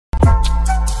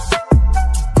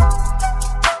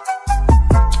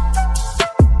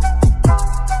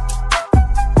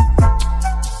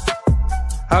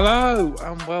Hello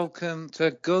and welcome to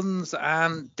Guns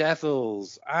and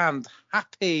Devils and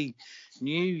Happy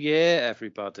New Year,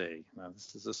 everybody. Now,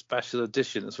 this is a special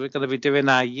edition as we're going to be doing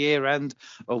our year-end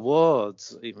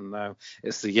awards, even though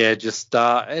it's the year just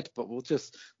started, but we'll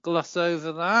just gloss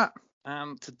over that.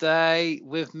 And today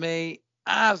with me,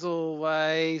 as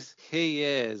always, he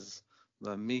is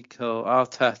the Mikel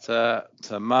Arteta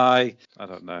to my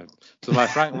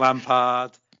Frank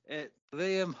Lampard. It's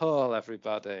Liam Hall,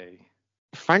 everybody.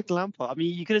 Frank Lampard. I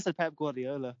mean, you could have said Pep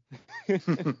Guardiola. But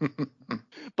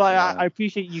yeah. I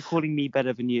appreciate you calling me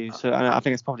better than you, so I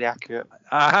think it's probably accurate.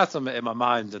 I had something in my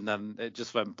mind, and then it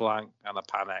just went blank, and I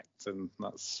panicked, and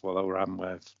that's what I ran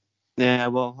with. Yeah,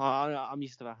 well, I'm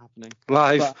used to that happening.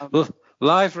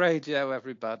 Live radio,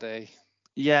 everybody.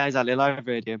 Yeah, exactly, live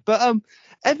radio. But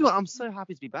everyone, I'm so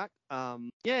happy to be back.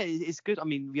 Yeah, it's good. I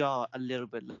mean, we are a little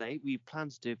bit late. We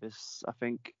planned to do this, I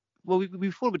think. Well, we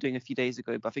thought we were doing a few days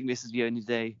ago, but I think this is the only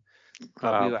day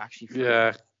that we were actually free.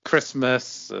 Yeah,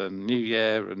 Christmas and New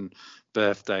Year and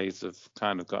birthdays have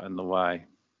kind of got in the way.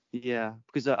 Yeah,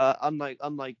 because unlike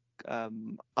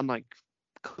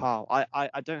Carl,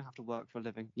 I don't have to work for a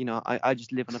living. You know, I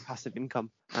just live on a passive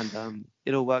income, and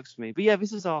it all works for me. But yeah,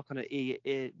 this is our kind of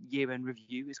year-end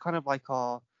review. It's kind of like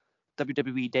our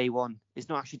WWE Day One. It's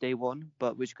not actually Day One,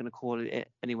 but we're just going to call it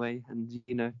anyway, and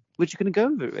you know, we're just going to go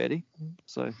with it really.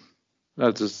 So. No,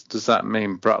 does that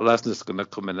mean Brock Lesnar's going to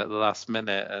come in at the last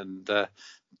minute and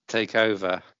take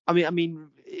over? I mean,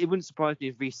 it wouldn't surprise me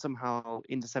if Reece somehow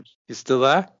intercepts. He's still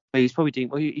there? He's probably doing.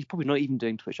 Well, he's probably not even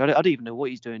doing Twitch. I don't even know what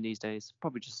he's doing these days.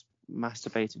 Probably just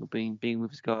masturbating or being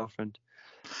with his girlfriend.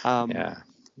 Yeah.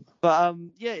 But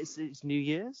yeah, it's New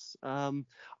Year's. I'm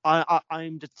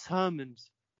determined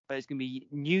that it's gonna be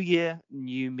New Year,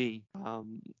 new me.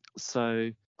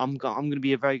 So I'm gonna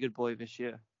be a very good boy this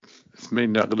year. It's me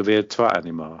not going to be a twat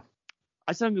anymore.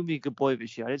 I said I'm going to be a good boy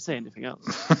this year. I didn't say anything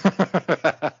else.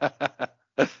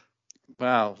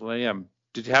 Well, Liam,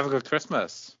 did you have a good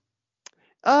Christmas?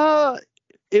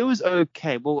 It was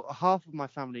okay. Well, half of my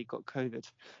family got COVID.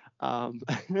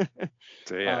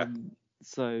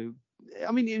 So,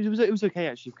 I mean, it was okay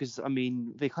actually, because I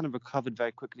mean they kind of recovered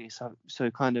very quickly.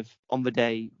 So kind of on the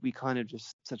day we kind of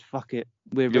just said fuck it.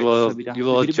 We're rich, so we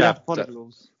have follow the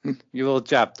rules. You all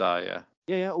jabbed, are you?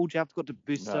 Yeah, all jabbed, got the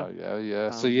booster. Oh, yeah.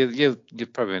 So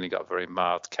you've probably only got very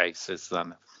mild cases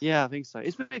then. Yeah, I think so.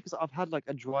 It's weird because I've had like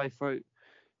a dry throat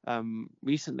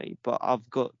recently, but I've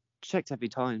got checked every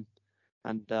time,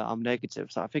 and I'm negative.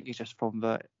 So I think it's just from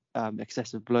the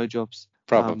excessive blowjobs.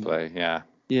 Probably, yeah.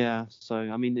 Yeah. So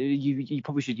I mean, you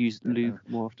probably should use lube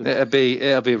more often.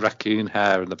 It'll be raccoon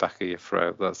hair in the back of your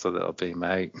throat. That's what it'll be,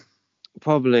 mate.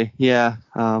 Probably, yeah.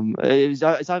 It's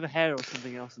either hair or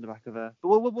something else in the back of her. But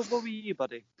what were you,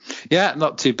 buddy? Yeah,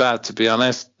 not too bad, to be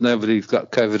honest. Nobody's got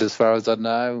COVID as far as I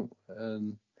know.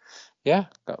 And yeah,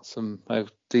 got some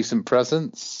decent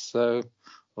presents, so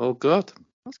all good.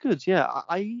 That's good. Yeah,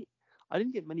 I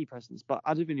didn't get many presents, but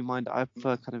I don't really mind. I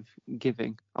prefer kind of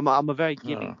giving. I'm a very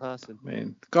giving person. I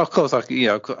mean, of course,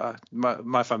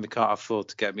 my family can't afford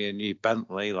to get me a new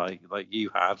Bentley like you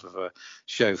had with a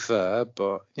chauffeur,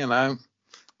 but you know.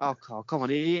 Oh, Carl, come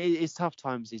on! It's tough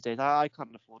times these days. I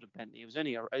can't afford a Bentley. It was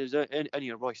only a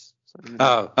Royce. So,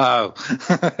 Oh.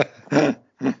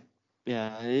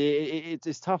 Yeah,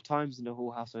 it's tough times in the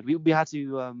whole household. We had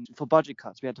to for budget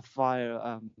cuts. We had to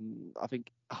fire I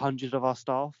think 100 of our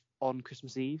staff on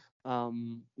Christmas Eve.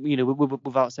 You know,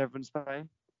 without severance pay.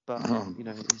 But you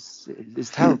know, it's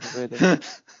terrible, really.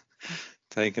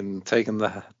 taking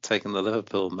the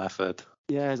Liverpool method.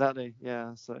 Yeah, exactly.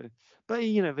 Yeah. So, but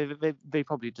you know, they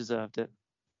probably deserved it.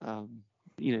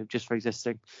 You know, just for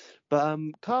existing. But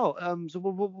Carl, so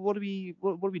what are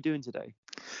we doing today?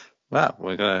 Well,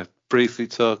 we're going to briefly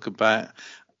talk about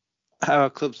how our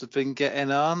clubs have been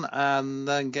getting on, and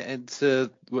then get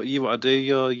into what you want to do,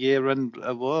 your year-end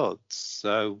awards.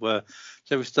 So,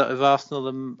 shall we start with Arsenal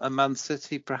and Man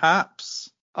City, perhaps?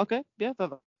 Okay, yeah.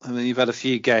 I mean, you've had a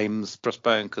few games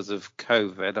postponed because of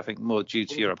COVID. I think more due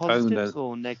to your opponent. Positives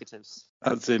or negatives?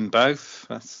 That's in both.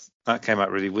 That came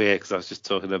out really weird because I was just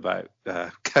talking about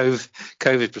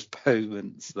COVID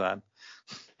postponements then.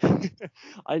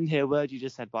 I didn't hear a word you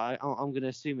just said, but I'm going to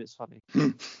assume it's funny.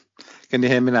 Can you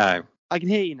hear me now? I can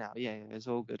hear you now. Yeah, it's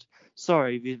all good.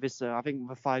 Sorry, I think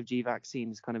the 5G vaccine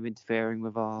is kind of interfering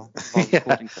with our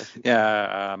recording session.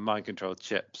 Yeah, mind-controlled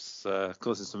chips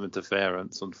causing some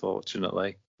interference,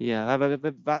 unfortunately. Yeah,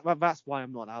 that's why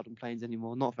I'm not allowed on planes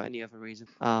anymore, not for any other reason.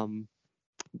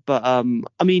 But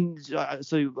I mean,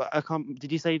 so I can't.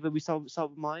 Did you say that we start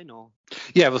with mine or?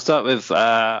 Yeah, we'll start with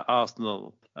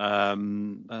Arsenal.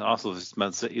 Arsenal versus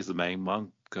Man City is the main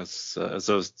one. because as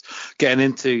I was getting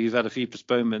into, you've had a few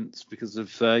postponements because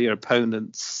of your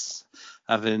opponents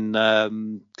having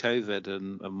COVID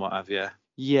and what have you.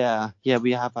 Yeah,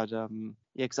 we have had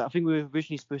because I think we were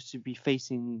originally supposed to be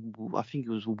facing, I think it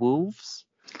was Wolves.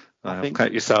 I think.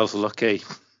 Count yourselves lucky.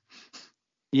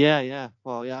 Yeah.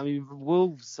 Well, yeah. I mean,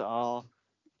 Wolves are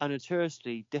a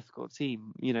notoriously difficult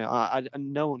team. You know, I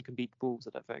no one can beat Wolves,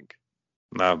 I don't think.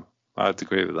 No, I'd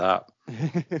agree with that.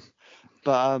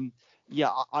 But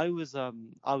yeah, I was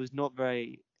not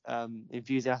very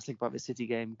enthusiastic about the City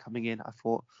game coming in. I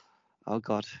thought, oh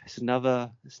God, it's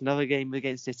another game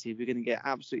against City. We're going to get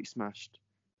absolutely smashed.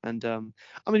 And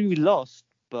I mean, we lost,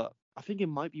 but I think it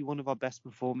might be one of our best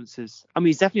performances. I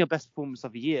mean, it's definitely our best performance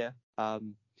of the year.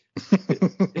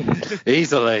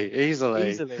 Easily.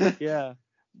 Yeah.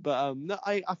 But no,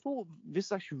 I thought this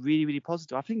is actually really, really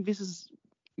positive. I think this is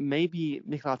maybe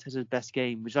Mikel Arteta's best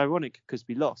game, which is ironic because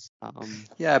we lost.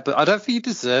 Yeah, but I don't think you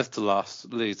deserve to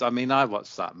lose. I mean, I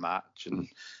watched that match and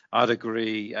I'd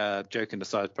agree, joking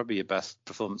aside, probably your best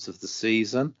performance of the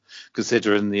season,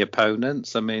 considering the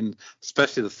opponents. I mean,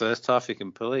 especially the first half, you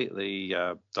completely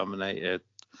dominated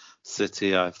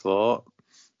City, I thought.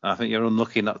 I think you're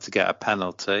unlucky not to get a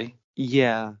penalty.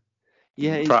 Yeah.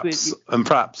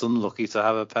 Perhaps unlucky to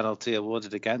have a penalty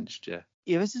awarded against you.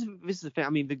 Yeah, this is the thing.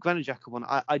 I mean, the Granit Xhaka one,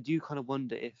 I do kind of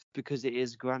wonder if because it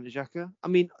is Granit Xhaka. I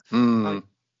mean, I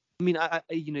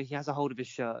you know, he has a hold of his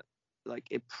shirt. Like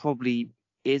it probably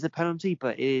is a penalty,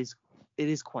 but it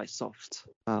is quite soft.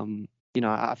 You know,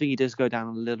 I think he does go down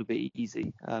a little bit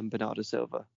easy, Bernardo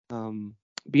Silva.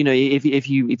 But you know, if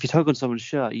you tug on someone's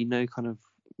shirt, you know, kind of.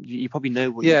 You probably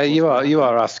know what. Yeah, you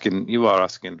are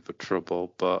asking for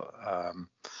trouble, but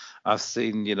I've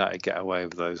seen United get away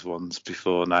with those ones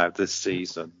before now this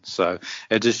season, so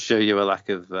it does show you a lack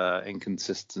of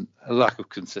consistency.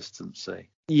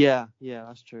 Yeah,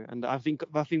 that's true, and I think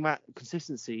that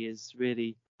consistency is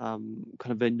really kind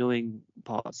of the annoying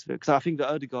parts of it, because I think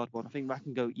the Odegaard one, I think that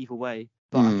can go either way.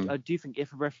 But I do think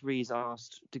if a referee is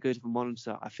asked to go to the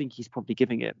monitor, I think he's probably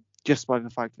giving it just by the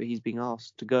fact that he's being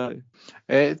asked to go.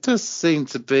 It does seem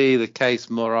to be the case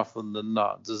more often than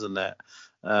not, doesn't it?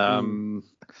 I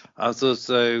was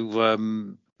also, what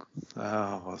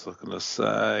was I going to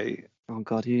say? Oh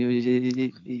God,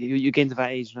 you're getting to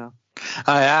that age now.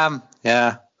 I am,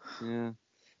 yeah. Yeah.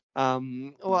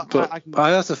 But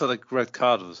I also thought the red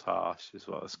card was harsh, is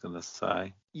what I was going to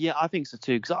say. Yeah, I think so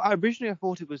too. Because I originally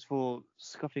thought it was for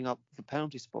scuffing up the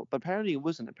penalty spot, but apparently it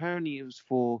wasn't. Apparently it was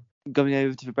for going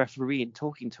over to the referee and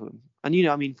talking to him. And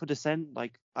I mean, for dissent,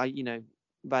 like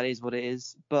that is what it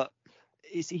is. But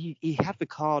he had the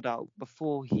card out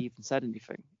before he even said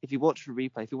anything. If you watch the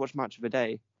replay, if you watch Match of the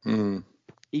Day,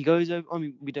 he goes over. I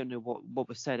mean, we don't know what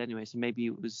was said anyway, so maybe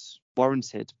it was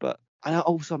warranted. But and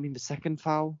also, I mean, the second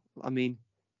foul. I mean,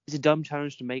 it's a dumb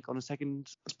challenge to make on a second.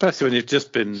 Especially when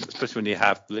you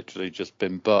have literally just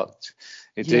been booked.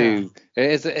 It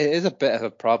is a bit of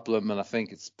a problem, and I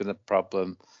think it's been a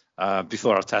problem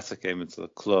before Arteta came into the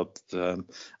club.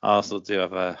 Arsenal do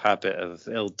have a habit of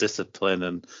ill discipline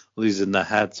and losing their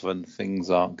heads when things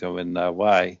aren't going their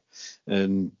way,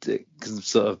 and it can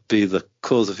sort of be the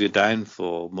cause of your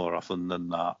downfall more often than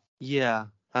not. Yeah,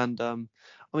 and I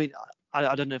mean,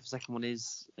 I don't know if the second one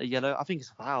is a yellow. I think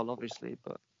it's a foul, obviously,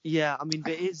 but yeah, I mean,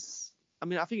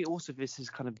 I think also this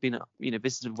has kind of been,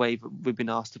 this is a way that we've been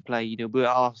asked to play. We're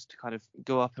asked to kind of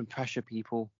go up and pressure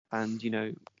people, and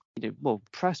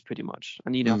press pretty much.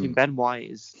 And I think Ben White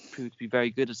is proved to be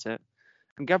very good at it,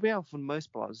 and Gabriel, for the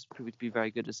most part, has proved to be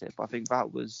very good at it. But I think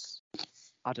that was,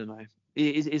 I don't know,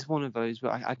 it's one of those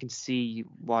where I can see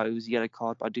why it was a yellow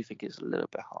card, but I do think it's a little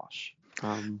bit harsh.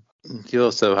 You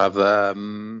also have a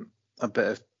bit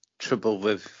of trouble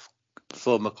with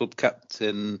former club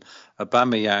captain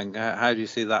Aubameyang. How do you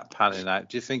see that panning out?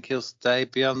 Do you think he'll stay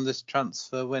beyond this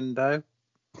transfer window?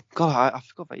 God, I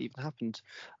forgot that even happened.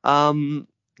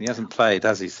 He hasn't played,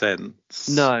 has he, since?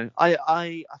 No,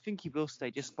 I think he will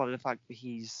stay just by the fact that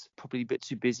he's probably a bit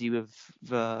too busy with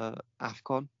the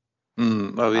AFCON.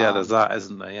 Oh yeah, there's that,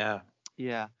 isn't there? Yeah.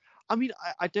 Yeah. I mean,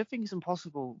 I don't think it's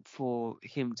impossible for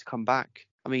him to come back.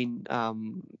 I mean,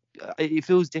 it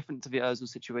feels different to the Ozil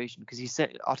situation, because he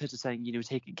said, Arteta saying,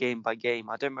 take it game by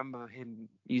game. I don't remember him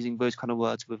using those kind of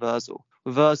words with Ozil.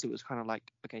 With Ozil, it was kind of like,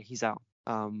 okay, he's out,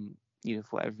 for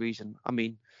whatever reason. I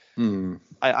mean,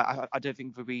 I don't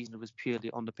think the reason was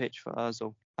purely on the pitch for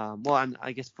Ozil. And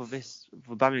I guess for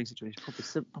Aubameyang situation, probably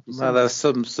well, there's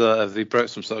some sort of, he broke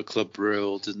some sort of club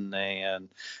rule, didn't he? And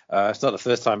it's not the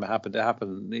first time it happened. It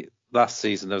happened last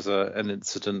season. There was an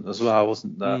incident as well,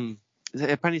 wasn't there?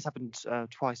 Apparently it's happened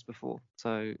twice before,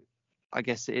 so I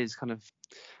guess it is kind of,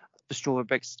 the straw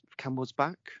breaks Campbell's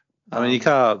back. I mean, you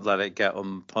can't let it go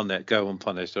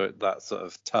unpunished, or that sort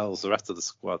of tells the rest of the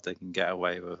squad they can get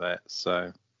away with it.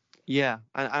 So yeah,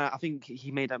 and I think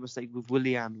he made that mistake with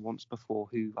Willian once before,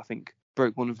 who I think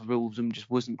broke one of the rules and just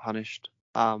wasn't punished.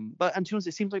 But and to be honest,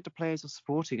 it seems like the players are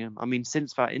supporting him. I mean,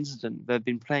 since that incident, they've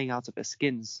been playing out of their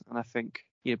skins, and I think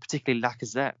particularly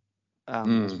Lacazette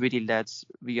has really led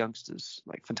the youngsters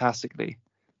like fantastically.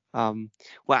 We're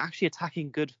actually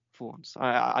attacking good for once.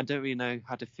 I don't really know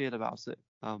how to feel about it.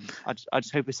 I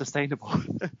just hope it's sustainable.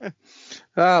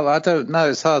 Well, I don't know.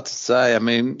 It's hard to say. I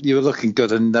mean, you were looking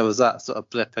good, and there was that sort of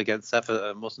blip against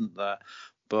Everton, wasn't there?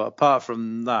 But apart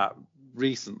from that,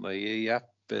 recently you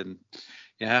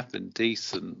have been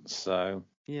decent. So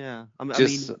yeah,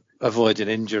 avoiding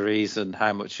injuries and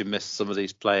how much you miss some of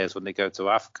these players when they go to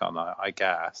AFCON, I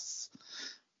guess.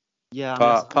 Yeah,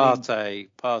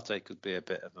 Partey could be a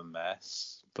bit of a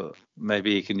mess, but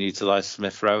maybe he can utilise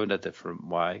Smith Rowe in a different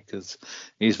way because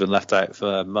he's been left out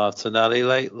for Martinelli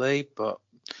lately. But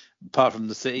apart from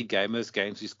the City game, most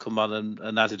games he's come on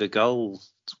and added a goal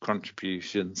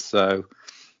contribution. So,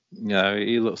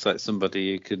 he looks like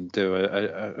somebody who can do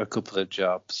a couple of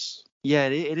jobs. Yeah,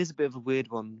 it is a bit of a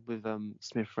weird one with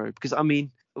Smith Rowe because, I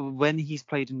mean, when he's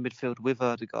played in midfield with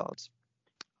Ødegaard,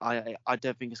 I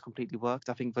don't think it's completely worked.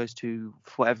 I think those two,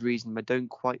 for whatever reason, they don't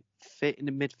quite fit in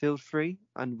the midfield three.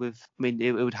 And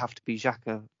it would have to be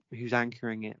Xhaka who's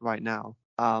anchoring it right now.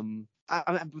 But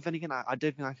then again, I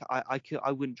don't think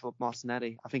I wouldn't drop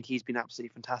Martinelli. I think he's been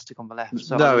absolutely fantastic on the left.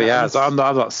 So no, he has. I'm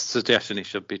not suggesting he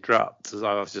should be dropped.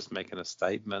 I was just making a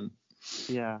statement.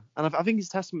 Yeah, and I think it's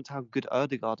a testament to how good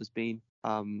Ødegaard has been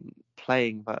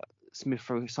playing, but Smith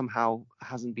Rowe somehow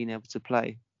hasn't been able to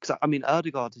play. Because I mean,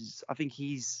 Ødegaard I think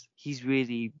he's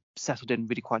really settled in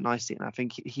really quite nicely, and I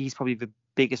think he's probably the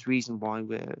biggest reason why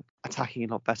we're attacking a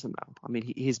lot better now. I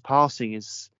mean, his passing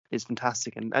is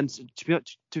fantastic, and to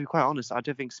be quite honest, I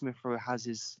don't think Smith Rowe has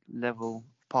his level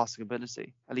passing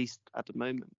ability, at least at the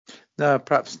moment. No,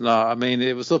 perhaps not. I mean,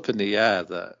 it was up in the air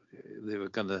that they were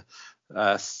going to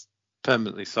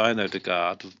permanently sign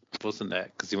Ødegaard, wasn't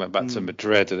it? Because he went back to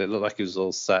Madrid, and it looked like he was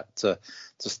all set to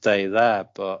stay there,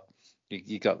 but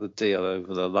you got the deal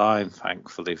over the line,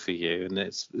 thankfully for you, and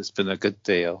it's been a good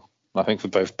deal, I think, for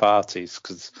both parties,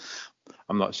 because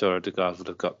I'm not sure Ødegaard would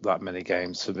have got that many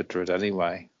games for Madrid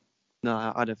anyway.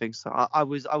 No, I don't think so. I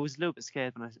was a little bit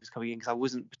scared when I was coming in because I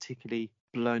wasn't particularly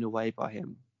blown away by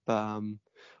him. But I'm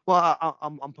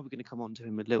probably going to come on to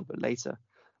him a little bit later.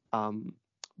 Do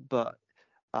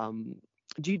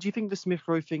you think the Smith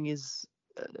Rowe thing is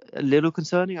a little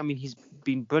concerning? I mean, he's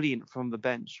been brilliant from the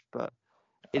bench, but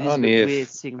it is a bit weird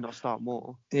seeing him not start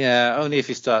more. Yeah, only if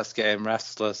he starts getting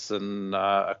restless and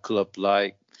a club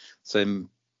like, say,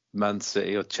 Man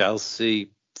City or Chelsea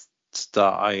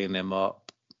start eyeing him up,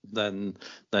 then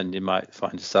you might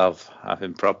find yourself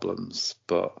having problems.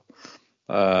 But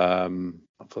I'll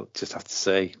just have to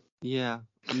see. Yeah,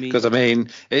 I mean, because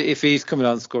if he's coming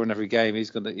on scoring every game,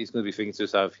 he's gonna be thinking to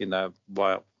himself,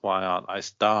 why aren't I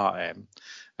starting?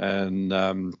 And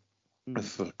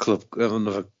if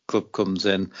another club comes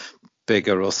in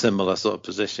bigger or similar sort of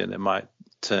position, it might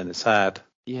turn his head.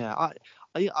 Yeah,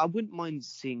 I wouldn't mind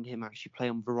seeing him actually play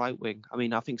on the right wing. I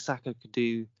mean, I think Saka could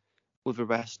do with a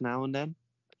rest now and then.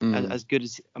 As good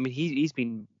as he's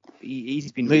been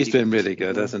really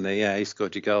good, hasn't he? Yeah, he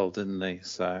scored your goal, didn't he?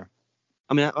 So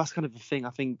I mean, that's kind of the thing. I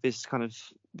think this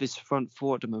front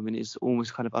four at the moment is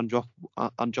almost kind of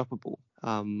undroppable.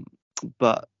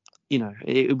 But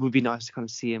it would be nice to kind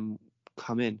of see him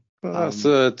come in. Well, that's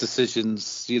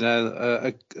decisions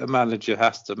a manager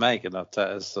has to make, and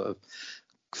Arteta's sort of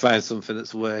found something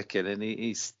that's working, and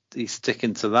he's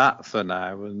sticking to that for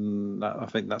now, and I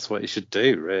think that's what he should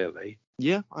do, really.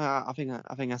 Yeah, I think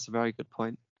that's a very good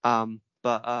point.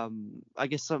 But I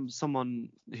guess someone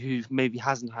who maybe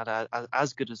hasn't had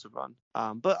as good as a run.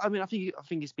 But I mean, I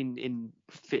think it's been in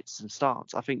fits and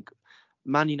starts. I think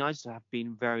Man United have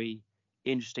been very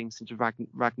interesting since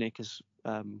Rangnick has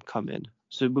come in.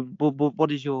 So,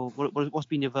 what's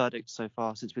been your verdict so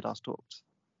far since we last talked?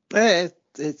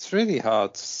 It's really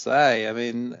hard to say. I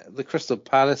mean, the Crystal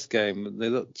Palace game, they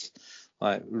looked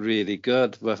like really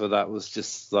good. Whether that was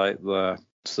just like the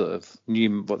sort of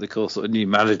what they call sort of new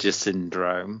manager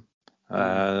syndrome,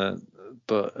 but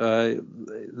they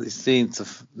seem to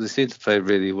play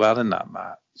really well in that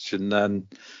match. And then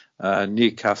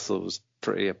Newcastle was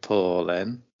pretty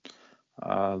appalling.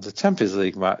 The Champions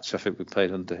League match I think we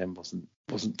played under him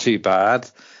wasn't too bad.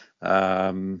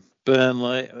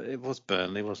 Burnley, it was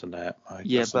Burnley, wasn't it?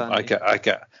 Burnley. I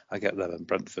get them and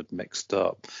Brentford mixed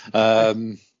up.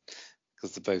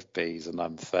 because they're both Bs and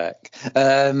I'm thick.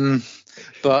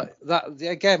 But that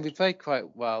again, we played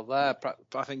quite well there.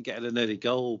 I think getting an early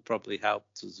goal probably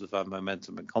helped us with our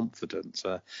momentum and confidence.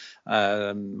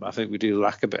 I think we do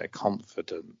lack a bit of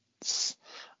confidence,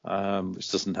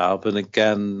 which doesn't help. And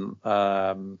again,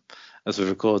 as we're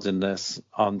recording this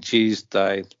on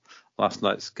Tuesday, last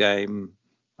night's game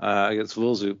against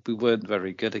Wolves, we weren't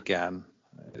very good again.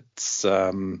 It's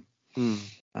I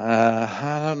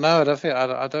don't know.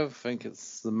 I don't think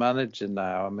it's the manager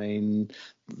now. I mean,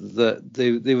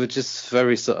 they were just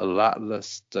very sort of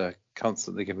lacklustre,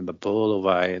 constantly giving the ball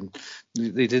away, and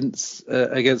they didn't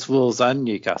against Wolves and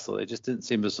Newcastle. They just didn't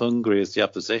seem as hungry as the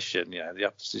opposition. You know, the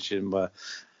opposition were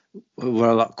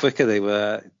a lot quicker. They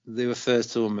were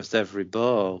first to almost every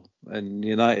ball, and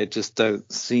United just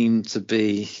don't seem to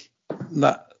be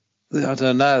that. I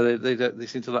don't know. They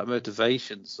seem to lack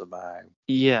motivation somehow.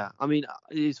 Yeah, I mean,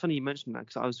 it's funny you mentioned that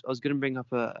because I was going to bring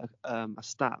up a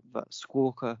stat that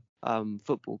Squawker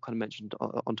Football kind of mentioned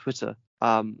on Twitter.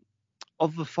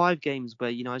 Of the 5 games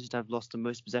where United have lost the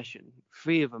most possession,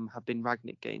 3 of them have been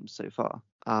Rangnick games so far,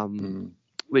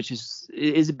 which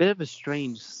is a bit of a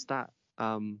strange stat.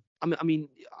 I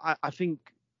think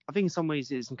in some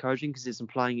ways it's encouraging because it's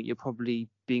implying that you're probably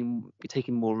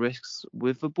taking more risks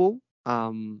with the ball.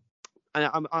 And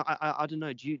I don't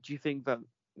know. Do you think that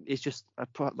it's just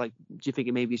do you think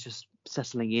maybe it's just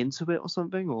settling into it or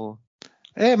something, or?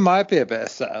 It might be a bit of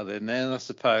settling in, I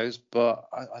suppose, but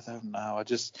I don't know.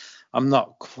 I'm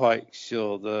not quite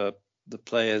sure the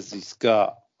players he's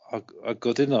got are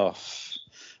good enough.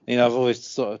 I've always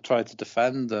sort of tried to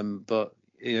defend them, but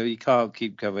you can't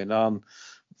keep going on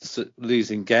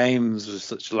losing games with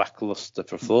such lackluster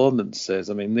performances.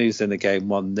 I mean, losing a game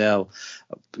 1-0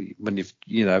 when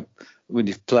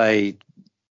you've played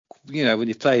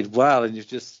well and you've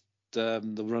just the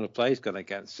run of play's gone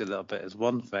against you a little bit is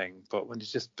one thing, but when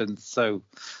it's just been so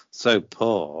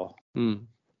poor. I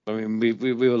mean,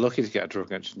 we were lucky to get a draw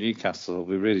against Newcastle.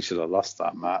 We really should have lost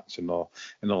that match. In all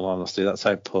honesty, that's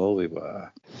how poor we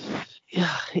were.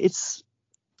 Yeah, it's.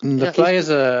 And the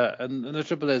players are, and the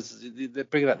trouble is, they're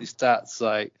bringing out these stats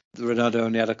like Ronaldo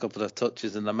only had a couple of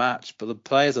touches in the match, but the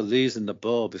players are losing the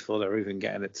ball before they're even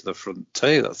getting it to the front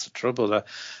too. That's the trouble.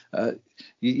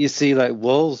 You see like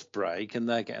Wolves break and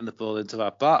they're getting the ball into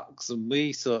our box, and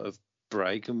we sort of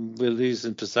break and we're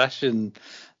losing possession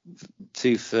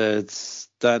 2/3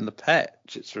 down the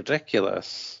pitch. It's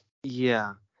ridiculous.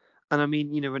 Yeah, and I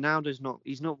mean, Ronaldo's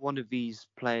he's not one of these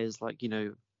players like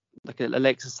like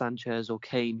Alexis Sanchez or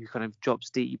Kane who kind of drops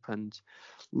deep and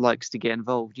likes to get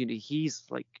involved. He's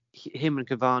like him and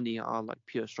Cavani are like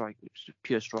pure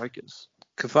strikers.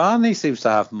 Cavani seems to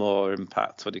have more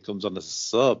impact when he comes on as a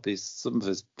sub. Some of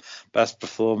his best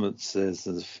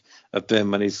performances have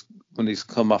been when he's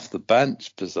come off the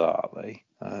bench, bizarrely.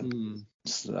 I don't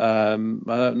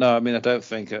know. I mean, I don't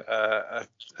think a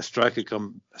striker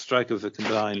with a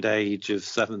combined age of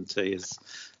 70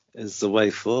 is the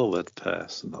way forward,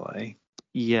 personally.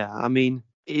 Yeah, I mean,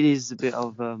 it is a bit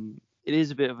of an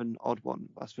odd one,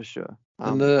 that's for sure.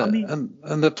 And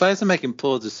the players are making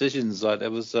poor decisions. Like there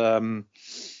was a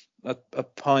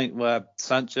point where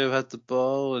Sancho had the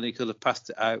ball and he could have passed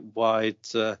it out wide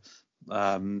to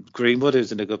Greenwood,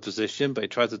 who's in a good position, but he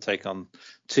tried to take on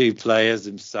 2 players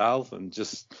himself and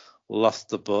just lost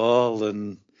the ball,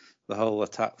 and the whole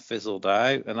attack fizzled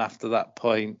out. And after that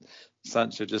point,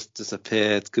 Sancho just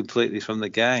disappeared completely from the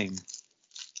game.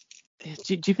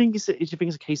 Do you think it's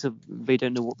a case of they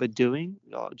don't know what they're doing,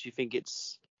 or do you think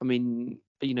it's? I mean,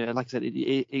 like I said,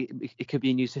 it could be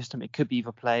a new system. It could be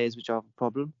the players which are the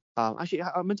problem. Actually,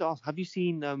 I meant to ask: have you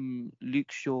seen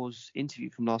Luke Shaw's interview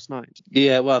from last night?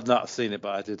 Yeah, well, I've not seen it,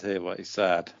 but I did hear what he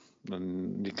said,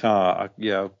 and you can't.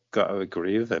 I've got to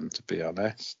agree with him, to be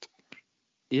honest.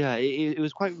 Yeah, it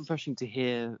was quite refreshing to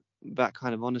hear that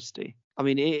kind of honesty. I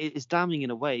mean, it's damning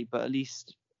in a way, but at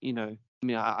least, I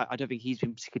don't think he's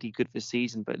been particularly good this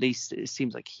season, but at least it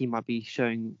seems like he might be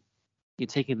showing,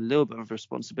 taking a little bit of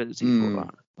responsibility for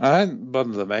that. I think one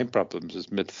of the main problems is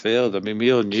midfield. I mean,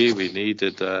 we all knew we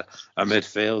needed a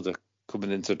midfielder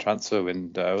coming into a transfer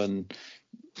window, and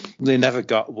they never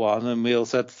got one, and we all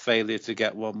said failure to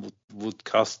get one would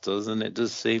cost us, and it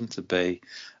does seem to be.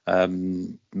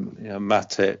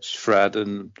 Matic, Fred,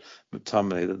 and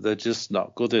McTominay, that they're just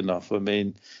not good enough. I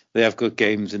mean, they have good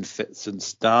games in fits and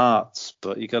starts,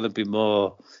 but you got to be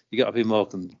more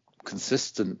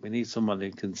consistent. We need someone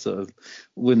who can sort of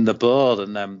win the ball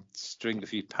and then string a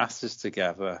few passes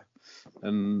together.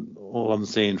 And all I'm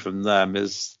seeing from them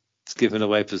is giving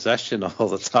away possession all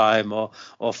the time, or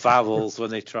fouls when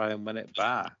they try and win it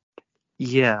back.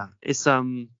 Yeah, it's I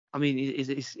mean,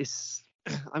 it's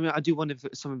I mean, I do wonder if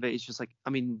some of it is just like, I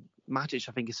mean, Matic,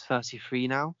 I think, is 33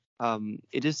 now.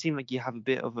 It does seem like you have a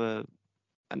bit of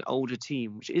an older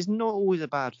team, which is not always a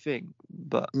bad thing,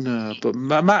 but No, but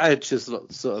Matic has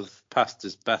sort of passed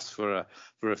his best for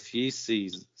a few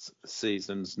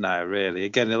seasons now. Really,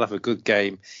 again, he'll have a good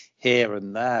game here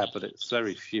and there, but it's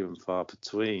very few and far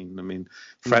between. I mean,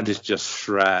 Fred is just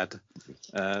shred.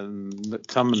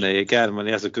 McTominay, again, when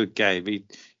he has a good game,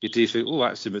 you do think, oh,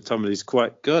 actually, McTominay's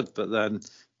quite good, but then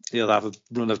he'll have a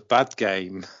run of bad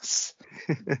games.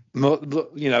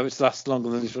 Which lasts longer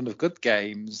than his run of good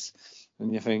games.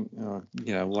 And you think, oh,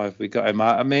 why have we got him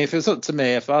out? I mean, if it's up to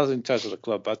me, if I was in charge of the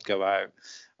club, I'd go out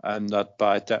and I'd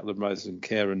buy Declan Rice and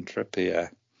Kieran Trippier.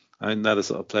 I think they're the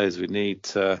sort of players we need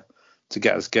to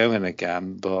get us going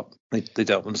again, but they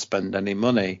don't want to spend any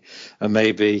money. And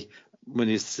maybe when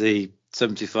you see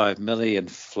 75 million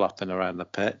flopping around the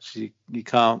pitch, you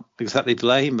can't exactly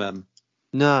blame them.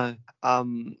 No,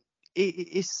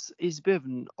 it's a bit of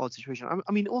an odd situation.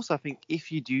 I mean, also I think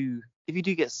if you do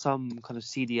get some kind of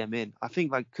CDM in, I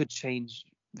think that could change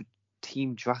the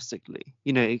team drastically.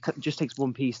 It just takes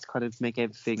one piece to kind of make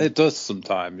everything. It does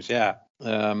sometimes, yeah.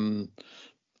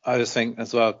 I just think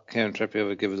as well, Kieran Trippier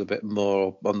would give us a bit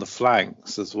more on the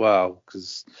flanks as well,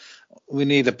 because we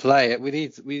need a player.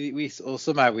 We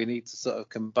somehow we need to sort of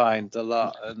combine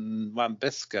Dalot and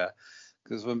Wan-Bissaka,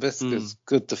 because Wan-Bissaka's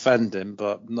good defending,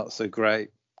 but not so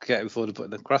great getting forward and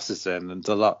putting the crosses in, and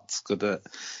Dalot's good at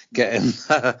getting.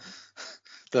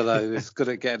 Dalot is good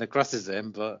at getting the crosses in,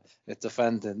 but his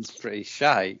defending's pretty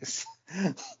shite.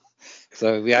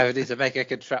 So we either need to make a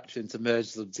contraption to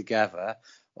merge them together,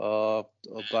 or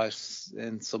buy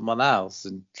in someone else.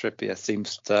 And Trippier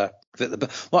seems to fit the.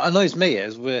 What annoys me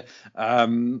is I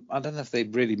don't know if they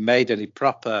really made any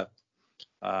proper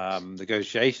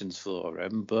negotiations for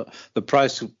him, but the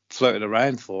price floating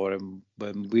around for him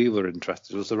when we were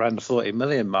interested was around the 40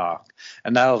 million mark,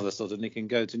 and now all of a sudden he can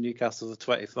go to Newcastle for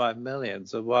 25 million.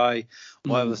 So why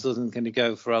all of a sudden can he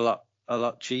go for a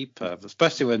lot cheaper,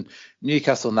 especially when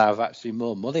Newcastle now have actually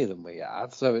more money than we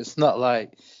have? So it's not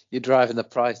like you're driving the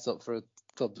price up for a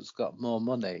club that's got more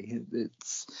money.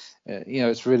 It's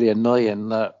it's really annoying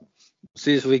that as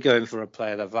soon as we go in for a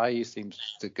player, the value seems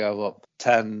to go up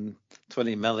 10,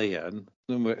 20 million,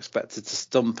 and we're expected to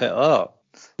stump it up.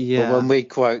 Yeah. But when we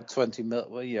quote 20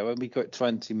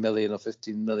 million or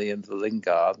 15 million for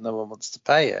Lingard, no one wants to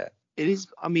pay it. It is.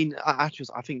 I mean, actually,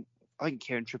 I think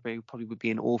Kieran Trippier probably would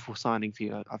be an awful signing for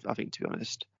you. I think, to be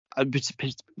honest. I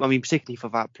mean, particularly for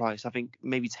that price, I think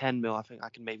maybe 10 mil. I think I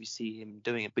can maybe see him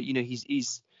doing it. But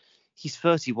he's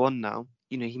 31 now.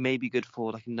 He may be good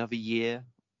for like another year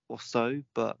or so,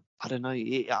 but I don't know.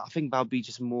 I think that'll be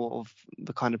just more of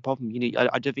the kind of problem.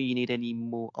 I don't think you need any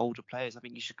more older players. I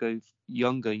think you should go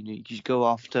younger. You should go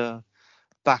after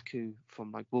Baku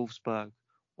from like Wolfsburg,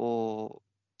 or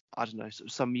I don't know,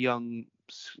 some young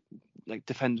like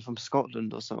defender from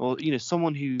Scotland or something, or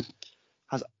someone who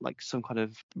has like some kind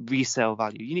of resale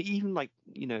value. Even like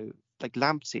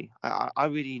Lamptey. I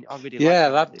really like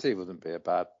Lamptey wouldn't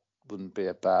be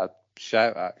a bad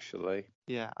shout, actually.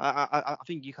 Yeah, I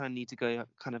think you kind of need to go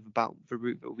kind of about the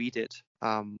route that we did.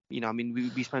 I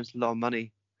mean, we spent a lot of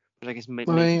money, which I guess may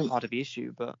be part of the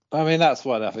issue. But I mean, that's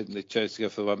why I think they chose to go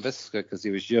for Wan-Bissaka, because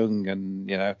he was young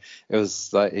and it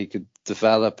was like he could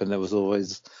develop, and there was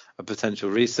always a potential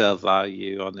resale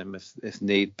value on him if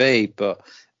need be. But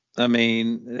I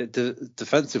mean,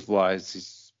 defensive wise,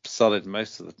 he's solid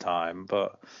most of the time,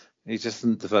 but he just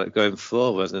doesn't develop going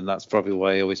forward, and that's probably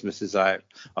why he always misses out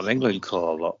on England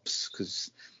call-ups,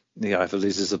 because he either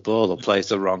loses a ball or plays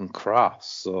the wrong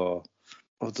cross, or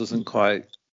doesn't quite,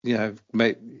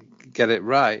 get it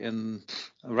right. And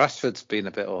Rashford's been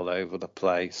a bit all over the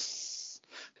place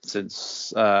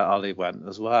since Ollie went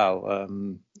as well.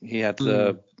 We had a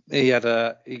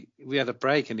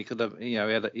break, and he could have,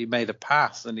 he made a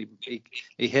pass, and he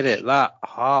hit it that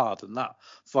hard and that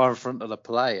far in front of the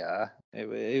player.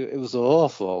 It was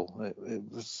awful. It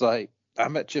was like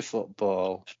amateur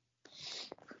football.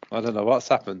 I don't know what's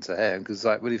happened to him, because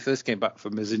like when he first came back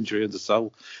from his injury under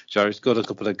Solskjaer, he scored a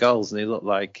couple of goals and he looked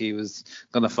like he was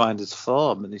going to find his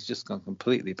form, and he's just gone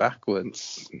completely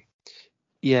backwards.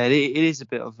 Yeah, it is a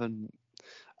bit of an.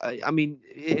 I mean,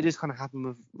 it does kind of happen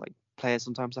with like players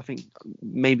sometimes. I think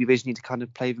maybe they just need to kind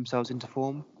of play themselves into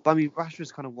form. But I mean,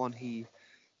 Rashford's kind of one he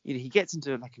gets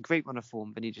into like a great run of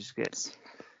form, then he just gets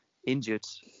injured.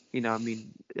 I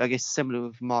mean, I guess similar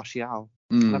with Martial.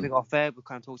 And I think Fair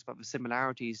kind of talks about the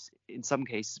similarities in some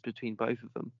cases between both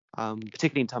of them,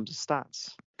 particularly in terms of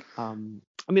stats. I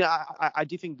mean, I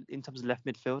do think in terms of left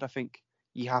midfield, I think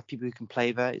you have people who can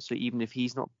play there. So even if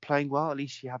he's not playing well, at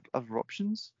least you have other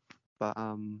options.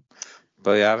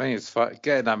 But yeah, I think it's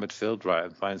getting that midfield right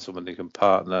and finding someone who can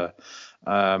partner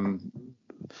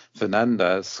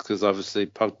Fernandes, because obviously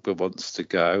Pogba wants to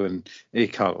go and he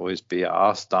can't always be an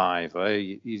arse diver.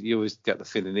 You always get the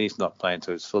feeling he's not playing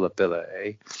to his full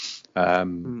ability.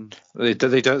 They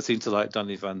don't seem to like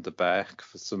Donny van der Beek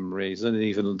for some reason. And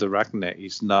even under Rangnick,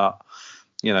 he's not,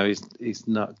 he's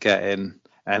not getting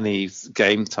any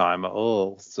game time at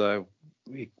all. So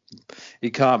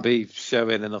he can't be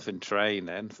showing enough in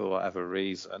training for whatever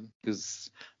reason.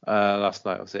 Because last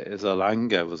night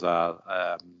Elanga was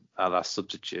our last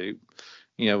substitute.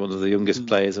 One of the youngest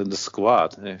players in the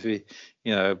squad. And if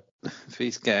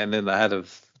he's getting in the head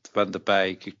of Van der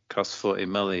Beek, who costs 40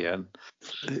 million,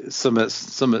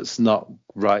 something's not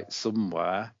right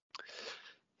somewhere.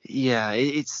 Yeah,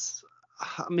 it's.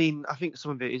 I mean, I think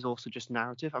some of it is also just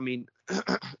narrative. I mean,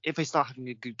 if they start having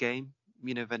a good game,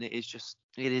 then it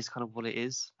is kind of what it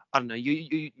is. I don't know.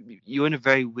 You're in a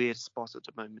very weird spot at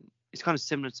the moment. It's kind of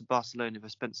similar to Barcelona, who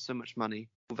have spent so much money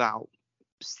without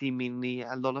seemingly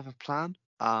a lot of a plan.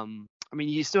 I mean,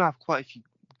 you still have quite a few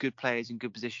good players in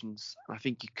good positions. I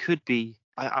think you could be.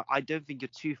 I don't think you're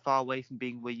too far away from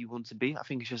being where you want to be. I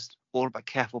think it's just all about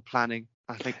careful planning.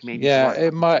 I think maybe. Yeah,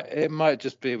 it might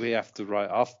just be we have to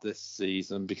write off this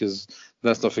season, because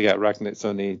let's not forget Rangnick's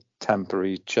only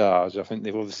temporary charge. I think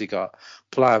they've obviously got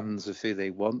plans of who they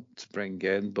want to bring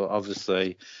in, but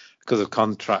obviously because of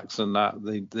contracts and that,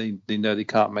 they know they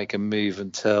can't make a move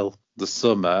until the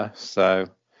summer. So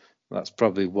that's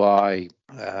probably why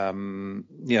that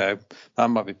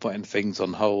might be putting things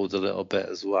on hold a little bit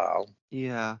as well.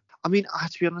 Yeah, I mean, I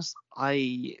have to be honest.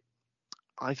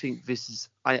 I think this is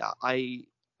I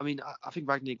mean I think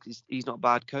Rangnick he's not a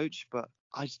bad coach, but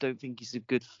I just don't think he's a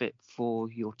good fit for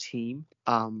your team.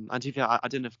 And to be fair, I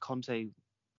don't know if Conte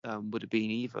would have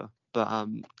been either, but I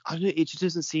don't know. It just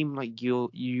doesn't seem like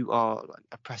you are like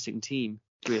a pressing team,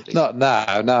 really. Not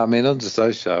now. No, I mean under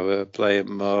Solskjaer we're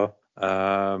playing more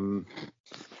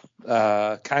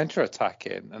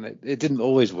counter-attacking, and it didn't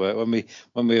always work.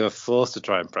 When we were forced to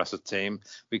try and press a team,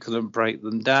 we couldn't break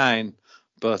them down.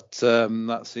 But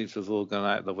that seems to have all gone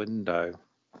out the window.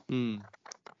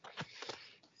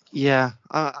 Yeah,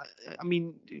 I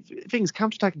mean,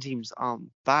 counter-attacking teams aren't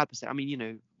bad per se. I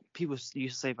mean, people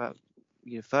used to say that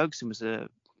Ferguson was a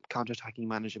counter-attacking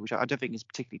manager, which I don't think is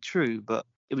particularly true, but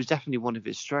it was definitely one of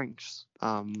his strengths.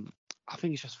 I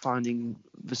think it's just finding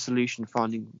the solution,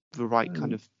 finding the right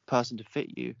kind of person to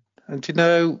fit you. And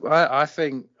I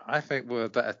think we're a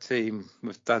better team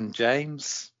with Dan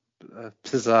James.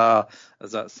 Bizarre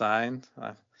as that sound,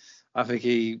 I think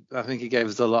he gave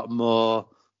us a lot more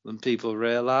than people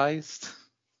realised.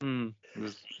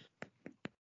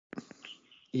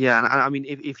 Yeah, and I mean,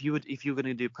 if you were going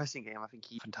to do a pressing game, I think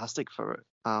he's fantastic for it.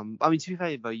 I mean, to be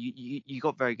fair though, you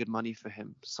got very good money for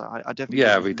him, so I don't think.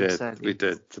 Yeah, we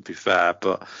did. To be fair,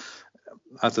 but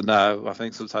I don't know. I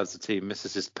think sometimes the team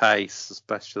misses his pace,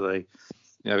 especially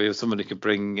he was someone who could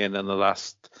bring in the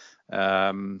last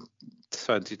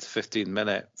 20 to 15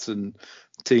 minutes, and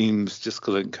teams just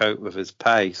couldn't cope with his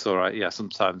pace. All right, yeah,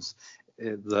 sometimes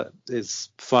his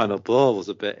final ball was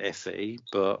a bit iffy,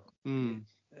 but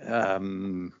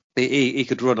he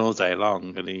could run all day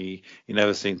long, and he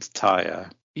never seemed to tire.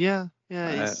 Yeah.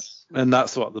 And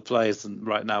that's what the players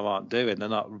right now aren't doing. They're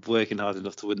not working hard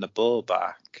enough to win the ball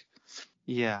back.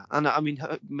 Yeah, and I mean,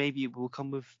 maybe it will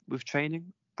come with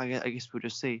training. I guess we'll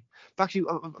just see. But actually,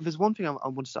 there's one thing I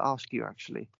wanted to ask you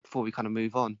actually before we kind of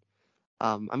move on.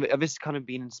 I mean, this has kind of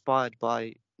been inspired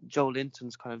by Joel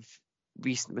Linton's kind of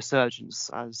recent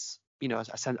resurgence as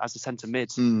as a centre mid.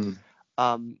 Do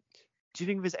you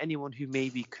think there's anyone who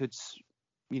maybe could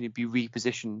be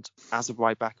repositioned as a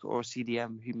right back or a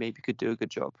CDM who maybe could do a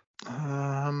good job?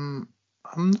 I'm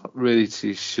not really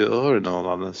too sure, in all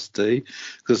honesty,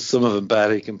 because some of them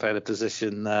barely can play the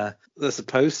position they're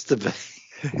supposed to be.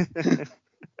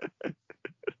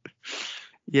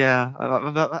 Yeah.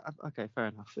 Okay, fair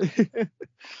enough.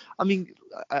 I mean,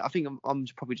 I think I'm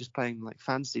probably just playing like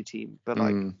fantasy team, but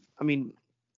like, I mean,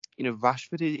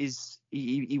 Rashford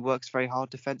he works very hard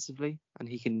defensively, and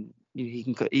he's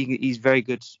very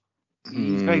good.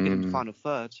 He's very good in the final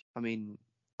third. I mean,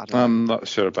 I'm not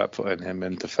sure about putting him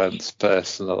in defence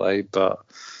personally, but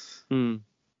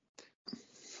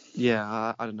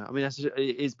yeah, I don't know. I mean, it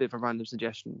is a bit of a random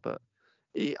suggestion, but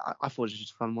I thought it was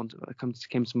just a fun one that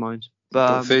came to mind.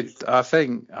 But I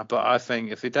think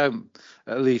if we don't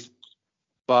at least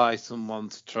buy someone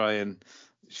to try and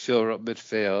shore up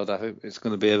midfield, I think it's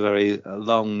going to be a very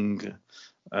long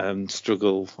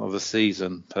struggle of a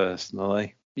season,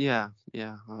 personally. Yeah,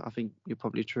 I think you're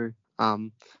probably true.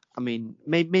 I mean,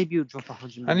 maybe you'll drop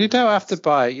 100 million. And you don't have to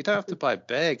buy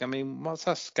big. I mean, what's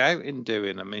our scouting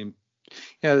doing? I mean,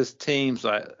 there's teams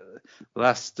like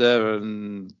Leicester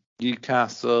and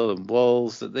Newcastle and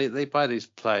Wolves that they buy these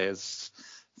players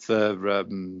for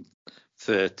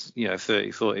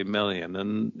 30, 40 million,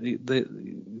 and you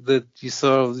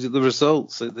saw the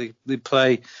results. They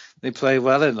play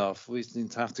well enough. We seem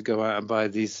to have to go out and buy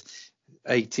these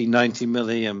 80, 90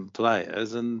 million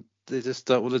players, and they just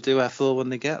don't want to do F4 when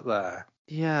they get there.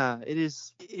 Yeah, it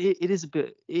is. It is a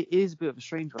bit. It is a bit of a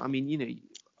strange one. I mean,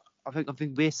 I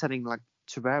think we're selling like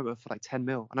Torreira for like 10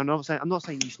 mil, and I'm not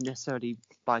saying you should necessarily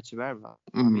buy Torreira.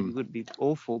 I mean, it would be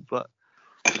awful, but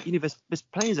there's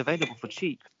players available for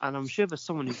cheap, and I'm sure there's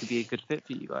someone who could be a good fit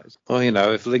for you guys. Well,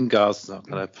 if Lingard's not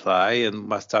going to play and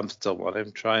West Ham still want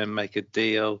him, try and make a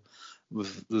deal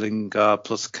with Lingard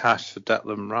plus cash for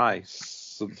Declan Rice.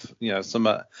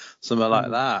 Something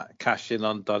like that. Cash in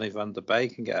on Donny van der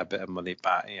Beek and get a bit of money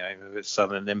back. If it's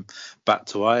selling him back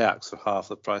to Ajax for half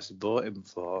the price you bought him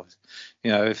for.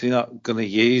 If you're not going to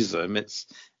use them, it's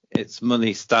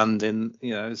money standing.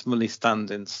 It's money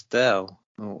standing still,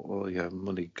 or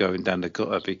money going down the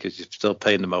gutter because you're still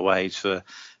paying them a wage for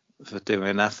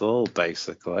doing F all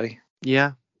basically.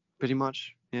 Yeah, pretty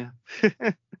much. Yeah.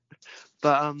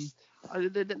 But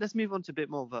let's move on to a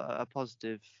bit more of a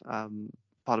positive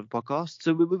part of the podcast.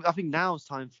 So I think now it's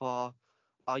time for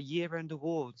our year-end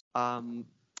awards. I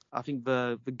think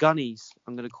the Gunnies,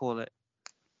 I'm going to call it,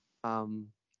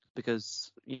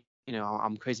 because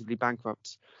I'm crazily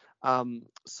bankrupt.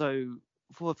 So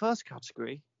for the first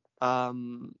category,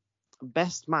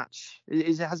 best match.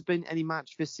 Has been any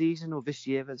match this season or this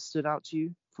year that stood out to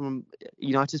you from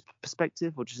United's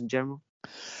perspective, or just in general?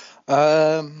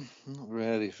 Not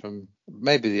really. From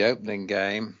maybe the opening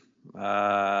game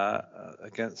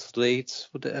against Leeds,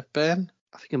 would it have been?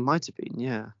 I think it might have been,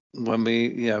 yeah. When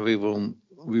we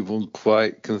won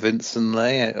quite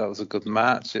convincingly. It was a good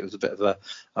match. It was a bit of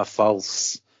a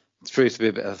false. It proved to be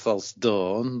a bit of a false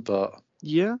dawn, but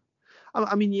yeah.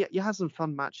 I mean, you had some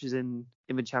fun matches in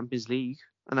the Champions League,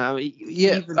 and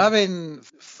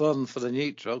fun for the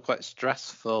neutral, quite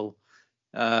stressful.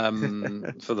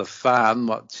 For the fan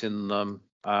watching them,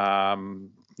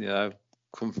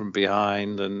 come from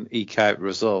behind and eke out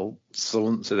results. So I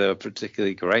wouldn't say they were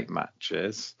particularly great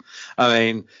matches. I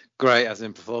mean, great as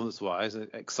in performance-wise,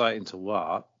 exciting to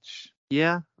watch.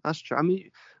 Yeah, that's true. I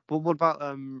mean, but what about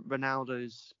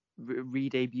Ronaldo's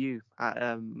re-debut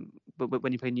at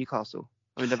when he played Newcastle?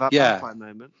 I mean, that was quite a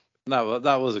moment. No,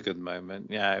 that was a good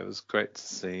moment. Yeah, it was great to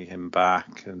see him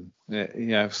back and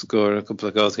score a couple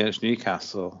of goals against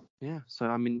Newcastle. Yeah, so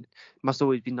I mean, it must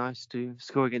always be nice to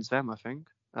score against them, I think.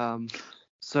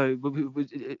 So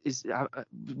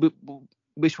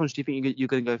which ones do you think you're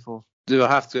going to go for? Do I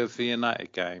have to go for the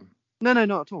United game? No,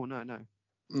 not at all. No.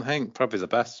 I think probably the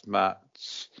best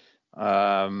match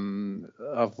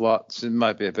I've watched. It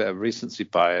might be a bit of recency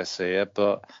bias here,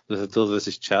 but the Villa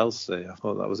versus Chelsea, I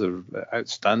thought that was an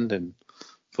outstanding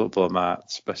football match,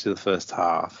 especially the first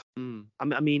half.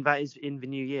 I mean that is in the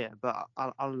new year, but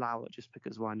I'll allow it just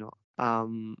because why not?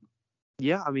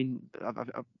 Yeah, I mean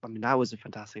that was a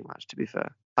fantastic match, to be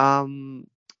fair. I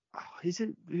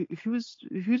think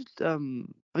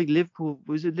Liverpool,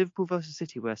 was it Liverpool versus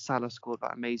City where Salah scored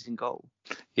that amazing goal?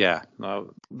 Yeah,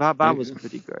 no, that was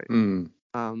pretty great.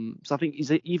 So I think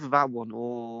either that one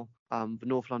or the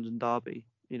North London derby,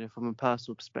 from a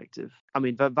personal perspective. I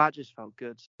mean, that just felt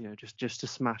good, just to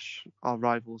smash our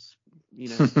rivals,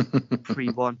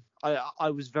 pre-1. I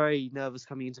was very nervous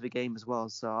coming into the game as well,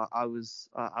 so I was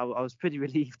pretty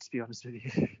relieved, to be honest with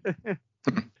you.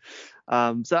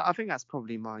 So I think that's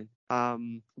probably mine.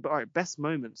 But all right, best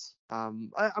moments.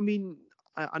 I mean,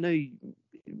 I know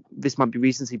this might be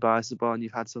recency bias, and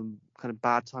you've had some kind of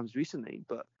bad times recently,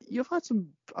 but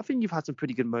I think you've had some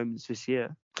pretty good moments this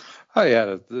year. Oh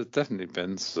yeah, there's definitely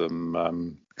been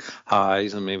some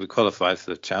highs. I mean, we qualified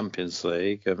for the Champions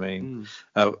League. I mean,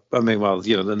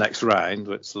 the next round,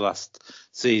 which the last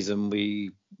season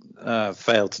we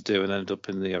failed to do and ended up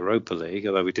in the Europa League,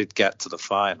 although we did get to the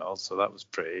final, so that was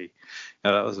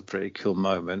a pretty cool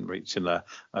moment, reaching a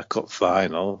cup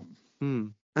final.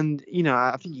 And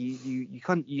I think you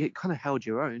kind of held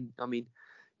your own. I mean,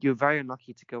 you were very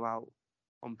unlucky to go out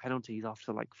on penalties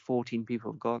after like 14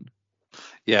 people have gone.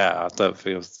 Yeah, I don't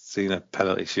think I've seen a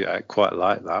penalty shootout quite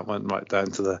like that. Went right down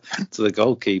to the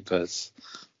goalkeepers.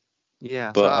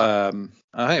 Yeah, but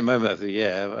I think moment of the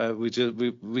year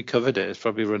we covered it. It's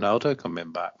probably Ronaldo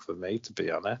coming back for me, to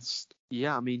be honest.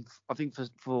 Yeah, I mean, I think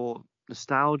for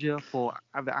nostalgia, for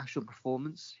the actual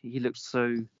performance, he looked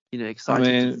so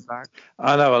excited to be back.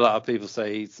 I know a lot of people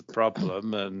say he's the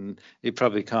problem and he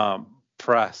probably can't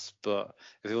press, but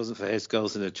if it wasn't for his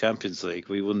goals in the Champions League,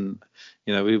 we wouldn't,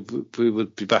 we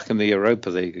would be back in the Europa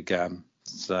League again.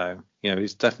 So,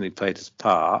 he's definitely played his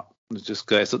part.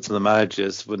 It's up to the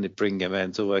managers when they bring him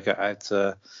in to work out how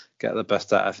to get the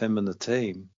best out of him and the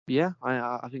team. Yeah,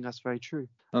 I think that's very true.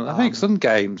 And I think some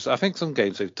games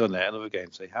they've done it, and other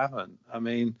games they haven't.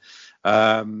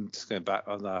 Just going back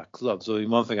on our clubs,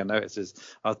 one thing I noticed is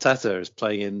Arteta is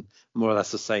playing in more or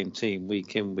less the same team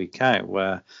week in, week out,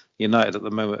 where United at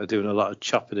the moment are doing a lot of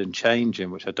chopping and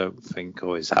changing, which I don't think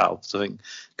always helps. I think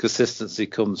consistency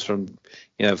comes from,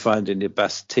 finding your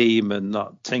best team and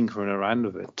not tinkering around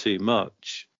with it too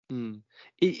much.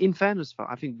 In fairness,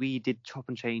 I think we did chop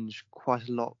and change quite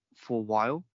a lot for a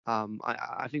while.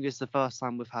 I think it's the first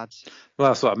time we've had. Well,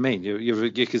 that's what I mean.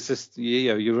 You're consistent.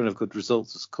 Your run of good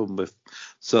results has come with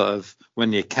sort of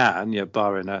when you can. You're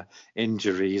barring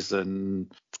injuries and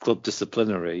club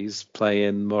disciplinaries,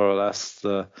 playing more or less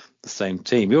the same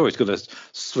team. You're always going to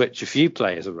switch a few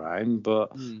players around,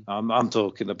 but I'm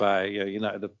talking about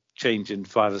United changing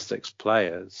 5 or 6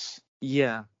 players.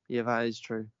 Yeah, that is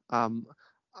true. I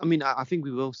think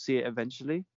we will see it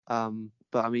eventually.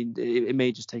 But it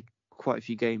may just take quite a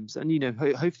few games, and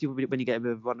hopefully when you get a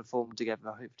bit of run of form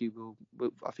together, hopefully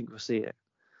I think we'll see it.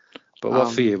 But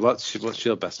what for you? What's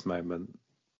your best moment?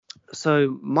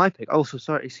 So my pick. Oh, so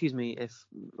sorry. Excuse me if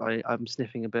I'm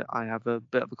sniffing a bit. I have a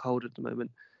bit of a cold at the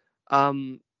moment. I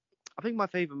think my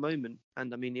favourite moment,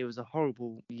 and it was a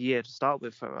horrible year to start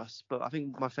with for us, but I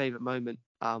think my favourite moment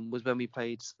was when we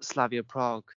played Slavia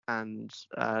Prague, and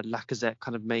Lacazette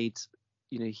kind of made.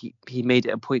 He made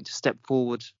it a point to step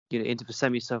forward, into the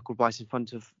semicircle right in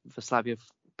front of the Slavia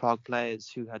Prague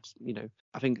players who had,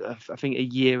 I think a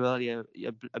year earlier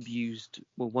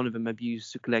one of them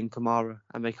abused Glenn Kamara,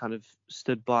 and they kind of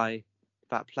stood by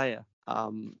that player.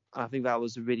 I think that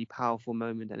was a really powerful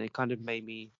moment, and it kind of made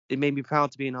me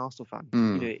proud to be an Arsenal fan.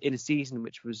 In a season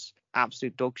which was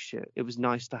absolute dog shit, it was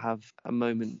nice to have a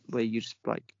moment where you just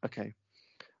like, okay,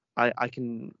 I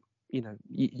can,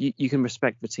 you can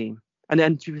respect the team.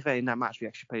 And to be fair, in that match we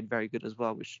actually played very good as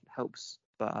well, which helps.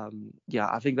 But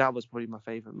I think that was probably my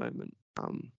favourite moment.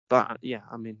 I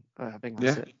think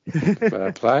that's it.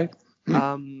 Fair play.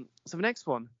 So the next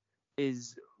one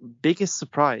is biggest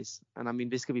surprise, and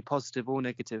this could be positive or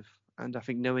negative. And I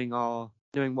think knowing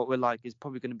what we're like is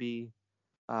probably going to be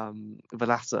the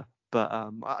latter. But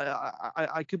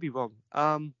I could be wrong.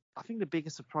 I think the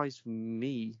biggest surprise for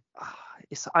me,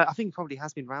 I think probably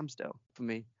has been Ramsdale for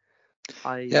me.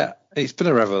 He's been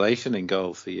a revelation in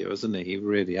goal for you, hasn't he? He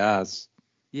really has.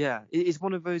 Yeah, it's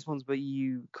one of those ones where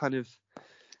you kind of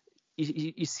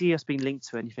you see us being linked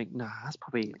to it and you think, nah, that's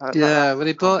probably. When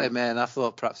he brought him in, I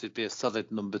thought perhaps he'd be a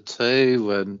solid number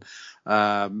 2, and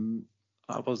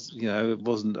it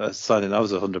wasn't a signing I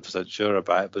was 100% sure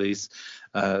about, but he's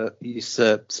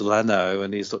usurped Leno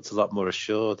and he's looked a lot more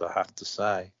assured, I have to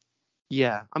say.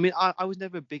 Yeah, I was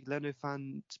never a big Leno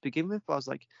fan to begin with, but I was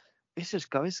like, this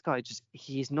guy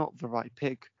he's not the right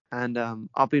pick, and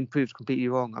I've been proved completely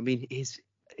wrong.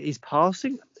 His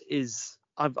passing is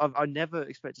I've never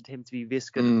expected him to be this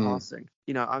good at passing.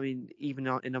 Even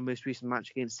in our most recent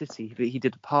match against City, he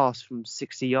did a pass from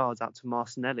 60 yards out to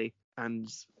Martinelli,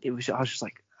 and I was just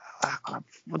like,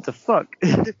 what the fuck?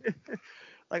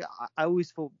 Like I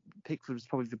always thought Pickford was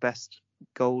probably the best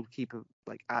goalkeeper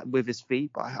with his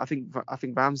feet, but I think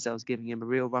Ramsdale's giving him a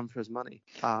real run for his money.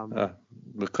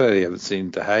 We clearly haven't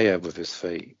seen De Gea with his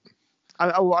feet.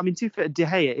 To be fair, De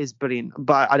Gea is brilliant,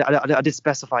 but I did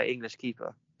specify English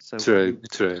keeper. So true.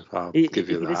 I'll give you that. If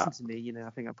you listen to me, I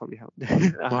think I probably helped.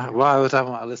 Why would I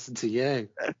want to listen to you?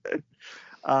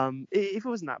 If it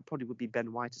wasn't that, probably would be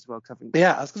Ben White as well.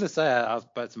 Yeah, I was going to say, I was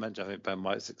about to mention, I think Ben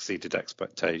White exceeded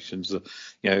expectations.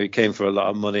 He came for a lot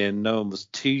of money and no one was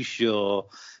too sure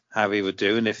how he would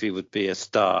do and if he would be a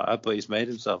starter, but he's made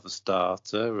himself a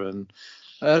starter, and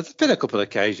there's been a couple of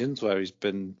occasions where he's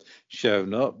been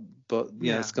shown up, but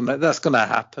that's going to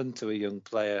happen to a young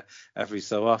player every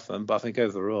so often. But I think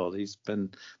overall he's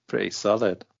been pretty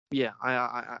solid. Yeah,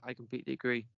 I completely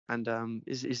agree, and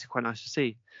it's quite nice to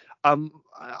see. I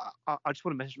just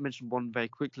want to mention one very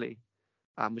quickly,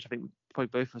 which I think probably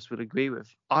both of us would agree with.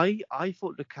 I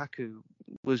thought Lukaku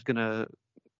was gonna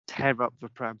tear up the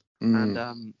Prem,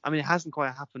 and it hasn't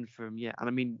quite happened for him yet.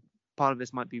 And part of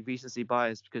this might be recency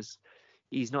bias because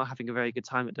he's not having a very good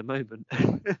time at the moment.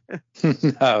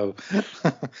 No,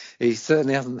 he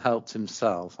certainly hasn't helped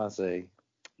himself, has he?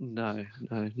 No,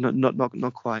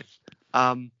 not quite.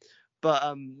 So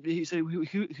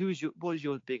what is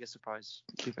your biggest surprise?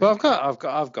 Well,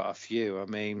 I've got a few.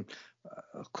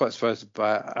 quite surprised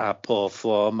by our poor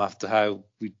form after how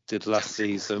we did last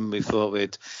season. We thought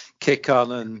we'd kick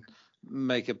on and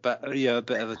make a bit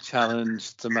of a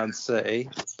challenge to Man City,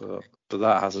 but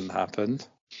that hasn't happened.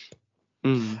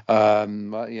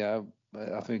 But,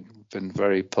 I think we've been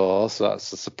very poor, so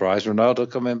that's a surprise.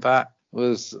 Ronaldo coming back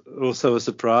was also a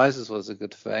surprise, as well as a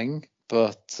good thing.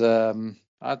 But I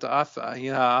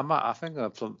think I'll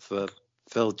plump for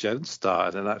Phil Jones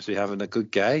starting and actually having a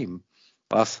good game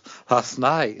last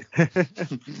night.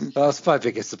 That was my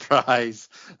biggest surprise.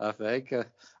 I think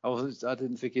I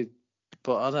didn't think he'd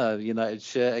put on a United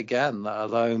shirt again, let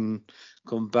alone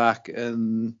come back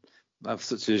and have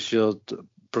such a assured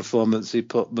performance. He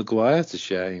put Maguire to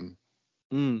shame.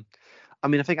 I mean,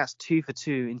 I think that's 2 for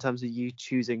 2 in terms of you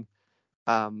choosing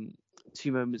 2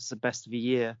 moments the best of the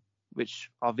year, which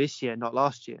are this year, not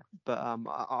last year. But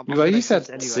you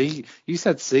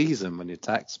said season when you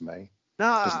text me.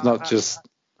 No, it's not just.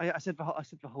 I said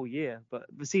the whole year, but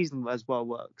the season as well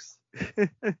works.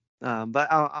 But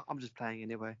I'm just playing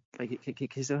anyway. Like,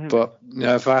 but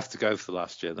if I have to go for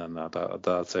last year, then I'd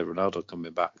say Ronaldo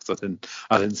coming back, because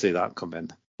I didn't see that coming.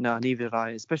 No, neither did I,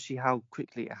 especially how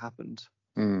quickly it happened.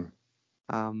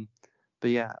 But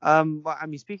yeah, I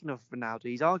mean, speaking of Ronaldo,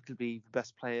 he's arguably the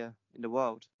best player in the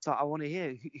world. So I want to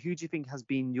hear, who do you think has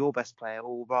been your best player,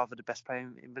 or rather the best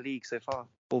player in the league so far,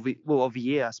 or of the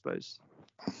year, I suppose?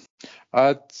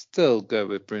 I'd still go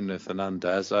with Bruno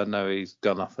Fernandes. I know he's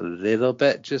gone off a little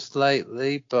bit just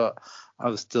lately, but I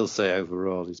would still say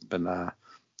overall he's been our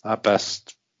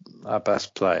best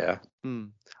player.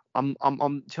 I'm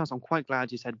quite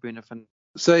glad you said Bruno Fernandes.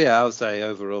 So yeah, I would say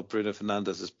overall Bruno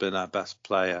Fernandes has been our best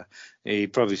player. He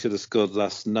probably should have scored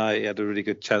last night. He had a really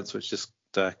good chance which just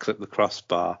clipped the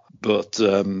crossbar, but he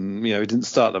didn't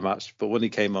start the match, but when he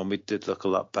came on we did look a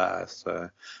lot better. So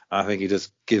I think he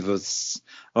does give us,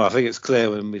 I think it's clear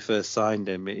when we first signed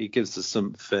him, he gives us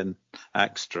something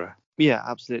extra. Yeah,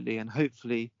 absolutely. And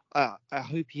hopefully I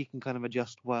hope he can kind of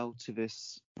adjust well to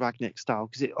this Rangnick style,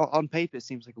 because on paper it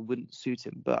seems like it wouldn't suit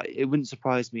him, but it wouldn't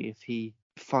surprise me if he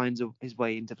finds his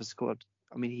way into the squad.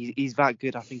 I mean, he's that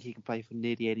good. I think he can play for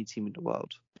nearly any team in the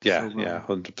world. Yeah,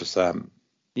 100%.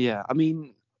 Yeah, I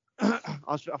mean, I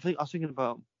was thinking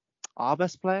about our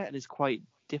best player, and it's quite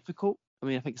difficult. I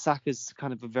mean, I think Saka's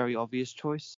kind of a very obvious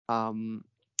choice.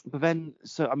 But then,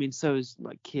 so is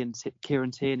like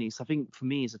Kieran Tierney. So I think for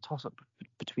me, it's a toss-up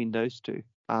between those two.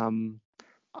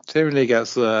 Tierney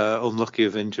gets unlucky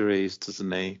with injuries,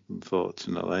 doesn't he?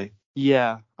 Unfortunately.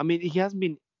 Yeah, I mean, he hasn't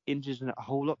been injured a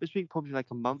whole lot this week, probably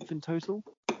like a month in total.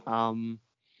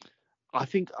 I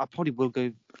think I probably will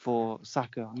go for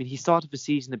Saka. I mean, he started the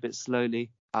season a bit slowly,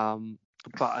 but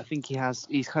I think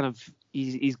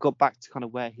he's got back to kind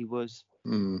of where he was.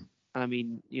 And I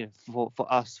mean, for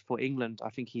us, for England, I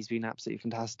think he's been absolutely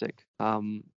fantastic.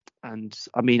 And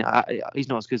I mean, he's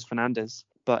not as good as Fernandes,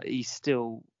 but he's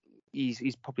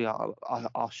probably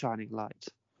our shining light.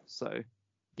 So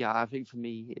yeah, I think for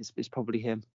me, it's probably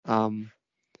him.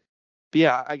 But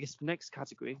yeah, I guess the next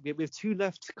category, we have 2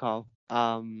 left, Carl. So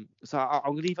I'm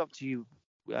going to leave up to you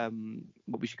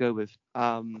what we should go with.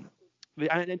 And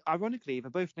ironically,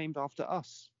 they're both named after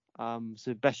us.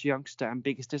 So best youngster and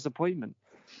biggest disappointment.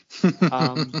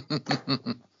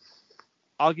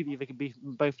 Arguably, they could be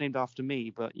both named after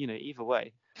me, but either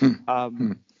way.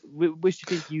 Which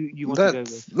do you think you want to go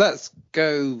with? Let's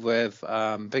go with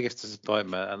biggest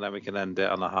disappointment, and then we can end it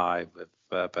on a high with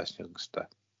best youngster.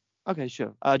 Okay,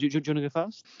 sure. Do you want to go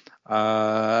first?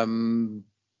 No,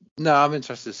 I'm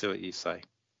interested to see what you say.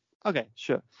 Okay,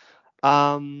 sure.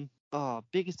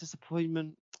 Biggest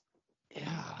disappointment.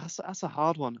 Yeah, that's a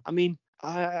hard one. I mean,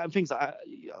 I was trying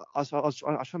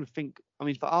to think. I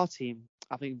mean, for our team,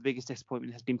 I think the biggest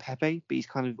disappointment has been Pepe, but he's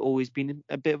kind of always been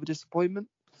a bit of a disappointment.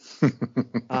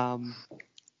 And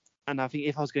I think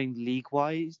if I was going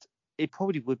league-wise, it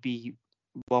probably would be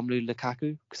Romelu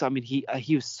Lukaku, because I mean he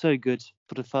was so good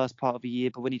for the first part of the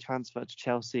year, but when he transferred to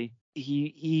Chelsea,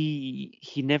 he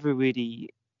never really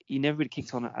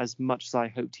kicked on as much as I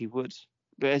hoped he would.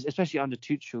 But especially under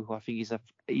Tuchel, who I think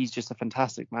he's just a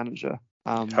fantastic manager.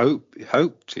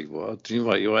 Hoped he would. You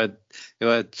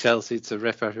wanted Chelsea to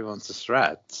rip everyone to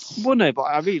shreds. Well, no, but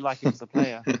I really like him as a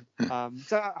player.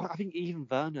 So I think even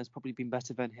Werner's probably been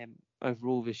better than him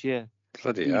overall this year.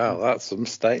 Bloody hell, that's some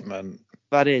statement.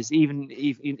 That is, even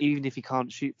if he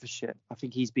can't shoot for shit, I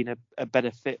think he's been a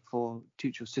better fit for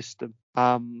Tuchel's system.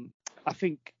 I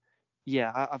think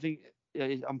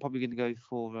I'm probably going to go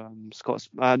for Scott's.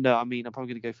 I'm probably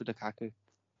going to go for Lukaku.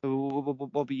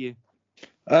 What about you?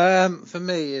 For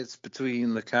me, it's between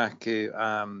Lukaku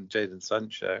and Jadon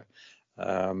Sancho.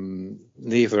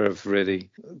 Neither have really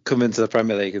come into the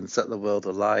Premier League and set the world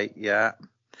alight yet.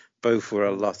 Both were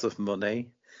a lot of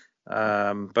money.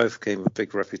 Both came with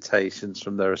big reputations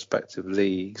from their respective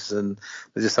leagues, and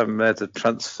they just haven't been able to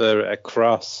transfer it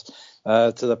across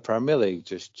to the Premier League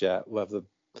just yet. Whether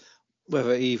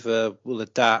either will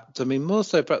adapt. I mean, more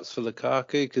so perhaps for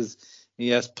Lukaku, because he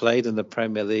has played in the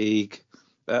Premier League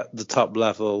at the top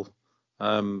level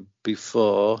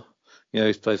before.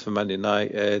 He's played for Man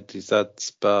United. He's had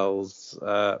spells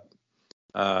at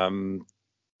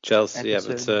Chelsea,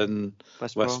 Everton,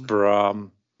 West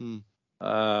Brom.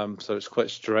 So it's quite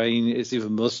strange. It's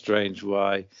even more strange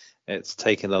why it's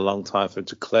taken a long time for him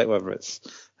to click, whether it's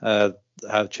how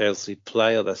Chelsea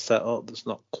play or their setup that's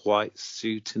not quite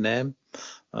suiting him.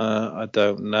 I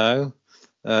don't know.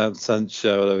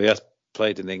 Sancho, although he has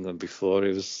played in England before,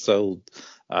 he was sold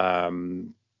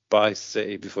by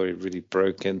City before he really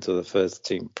broke into the first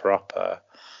team proper.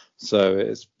 So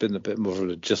it's been a bit more of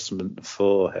an adjustment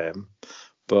for him.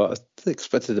 But I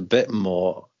expected a bit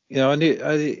more.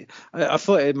 I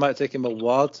thought it might take him a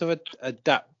while to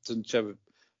adapt and show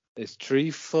his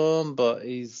true form, but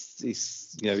he's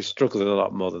struggling a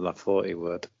lot more than I thought he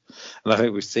would. And I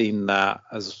think we've seen that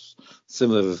as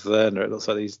similar with Werner. It looks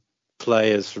like these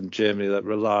players from Germany that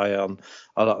rely on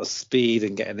a lot of speed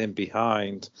and getting in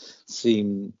behind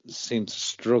seem to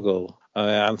struggle.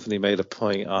 Anthony made a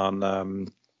point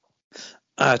on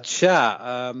chat.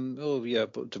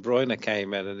 But De Bruyne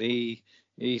came in and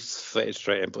he's fitted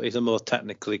straight in, but he's a more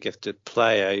technically gifted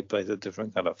player. He plays a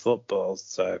different kind of football,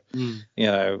 so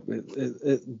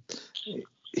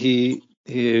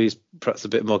he's perhaps a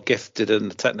bit more gifted in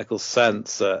the technical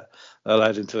sense that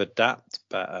allowed him to adapt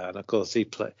better. And of course, he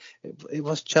played. It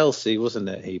was Chelsea, wasn't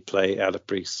it? He had a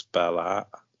brief spell at.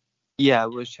 Yeah,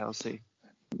 it was Chelsea.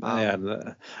 But as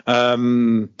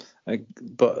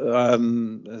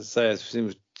I say, as we've seen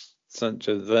with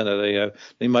Sancho and Werner,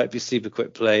 they might be super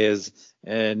quick players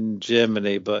in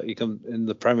Germany, but you come in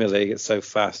the Premier League, it's so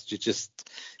fast.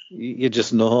 You're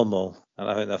just normal, and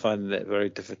I think they're finding it very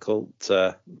difficult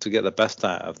to get the best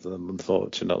out of them,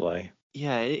 unfortunately.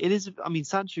 Yeah, it is. I mean,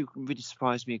 Sancho really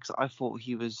surprised me because I thought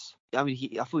he was. I thought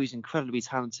he was an incredibly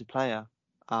talented player.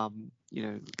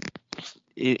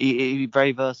 He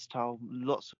very versatile,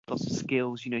 lots of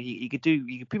skills. He could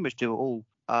pretty much do it all.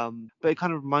 But it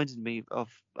kind of reminded me of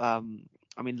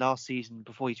last season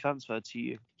before he transferred to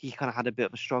you, he kind of had a bit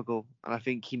of a struggle, and I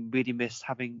think he really missed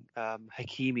having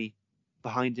Hakimi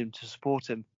behind him to support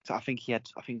him. So I think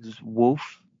it was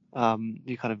Wolf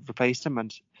who kind of replaced him,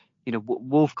 and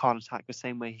Wolf can't attack the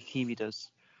same way Hakimi does.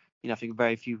 I think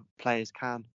very few players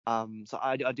can. So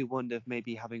I do wonder if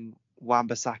maybe having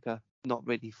Wan-Bissaka not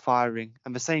really firing,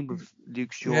 and the same with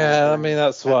Luke Shaw. Yeah,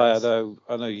 that's why I know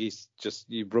you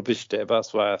rubbished it, but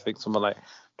that's why I think someone like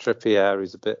Trippier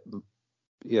is a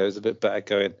bit better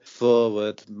going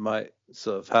forward, might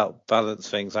sort of help balance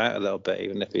things out a little bit,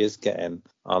 even if he is getting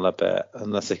on a bit,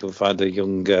 unless he can find a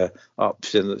younger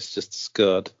option that's just as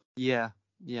good. Yeah,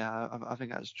 I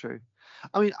think that's true.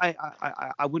 I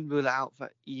wouldn't rule it out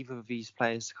for either of these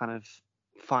players to kind of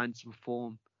find some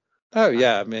form. Oh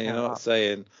yeah, I'm not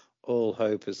saying all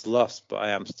hope is lost, but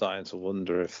I am starting to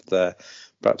wonder if they're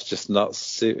perhaps just not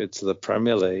suited to the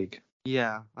Premier League.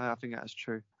 Yeah, I think that's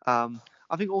true. I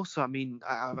think also, I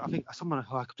think someone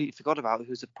who I completely forgot about,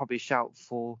 who's probably a shout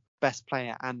for best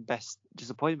player and best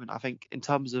disappointment. I think in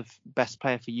terms of best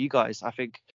player for you guys, I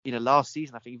think last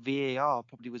season, I think VAR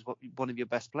probably was one of your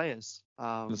best players.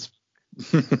 And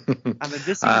then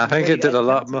this season, I think it did a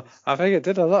lot more. I think it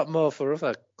did a lot more for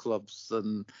other clubs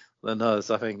than us.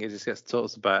 I think it just gets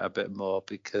talked about a bit more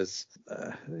because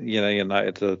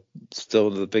United are still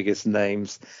one of the biggest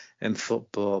names in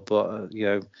football, but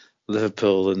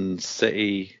Liverpool and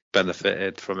City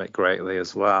benefited from it greatly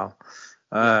as well.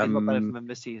 They got better from them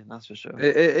this season, that's for sure.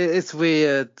 It's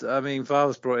weird. VAR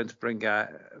was brought in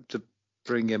to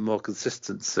bring in more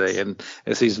consistency, and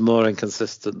it seems more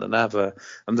inconsistent than ever.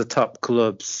 And the top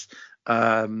clubs,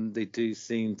 they do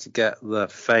seem to get the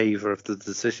favour of the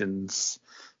decisions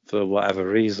for whatever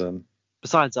reason.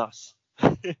 Besides us.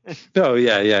 Oh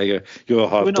yeah, you're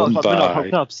hard done by. We're not top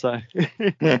clubs, so.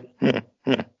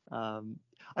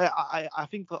 I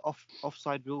think the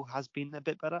offside rule has been a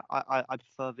bit better. I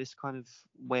prefer this kind of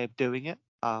way of doing it.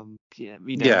 It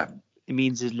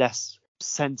means there's less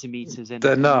centimeters in.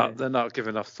 They're not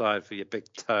giving offside for your big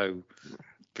toe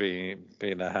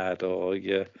being ahead, or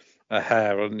a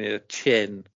hair on your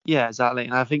chin. Yeah, exactly.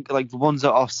 And I think like the ones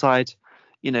that are offside,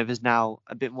 there's now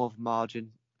a bit more of a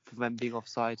margin for them being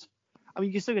offside.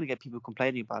 You're still going to get people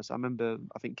complaining about it. I remember,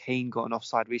 I think Kane got an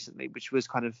offside recently, which was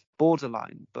kind of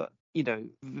borderline, but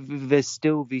there's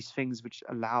still these things which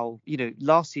allow,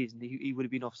 last season he would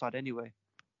have been offside anyway,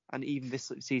 and even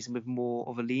this season with more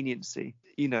of a leniency,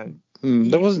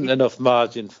 There wasn't enough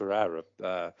margin for error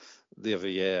the other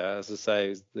year. As I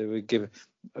say, they were given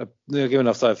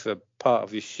offside for part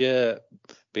of your shirt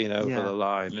being over the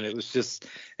line, and it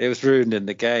was ruining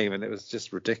the game, and it was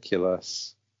just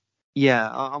ridiculous. Yeah,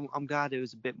 I'm glad it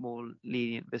was a bit more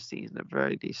lenient this season at the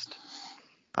very least.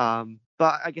 But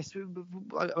I guess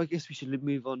we should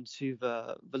move on to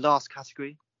the last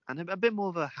category, and a bit more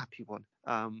of a happy one.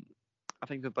 I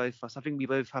think for both of us, I think we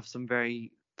both have some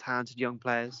very talented young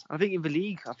players. I think in the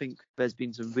league, I think there's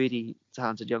been some really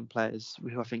talented young players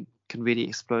who I think can really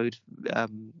explode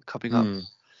coming up.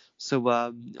 So, who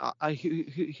are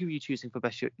you choosing for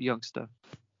best youngster?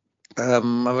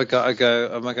 Am I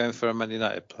going for a Man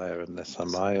United player in this?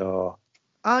 Am I or?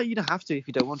 You don't have to if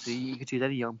you don't want to. You could choose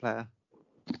any young player.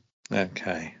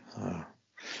 Okay.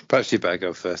 Perhaps you better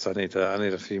go first. I need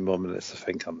a few more minutes to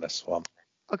think on this one.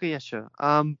 Okay, yeah, sure.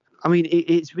 I mean,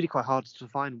 it's really quite hard to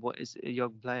find what is a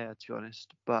young player, to be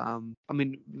honest. But I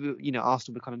mean,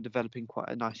 Arsenal were kind of developing quite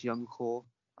a nice young core.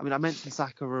 I mean, I mentioned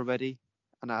Saka already,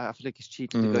 and I feel like it's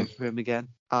cheating to go for him again.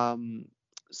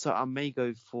 So I think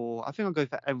I'll go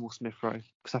for Emile Smith-Rowe,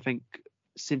 because I think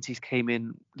since he's came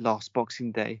in last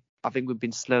Boxing Day, I think we've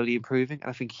been slowly improving, and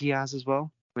I think he has as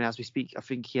well. I mean, as we speak, I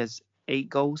think he has 8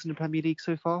 goals in the Premier League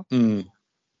so far.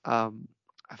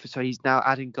 So he's now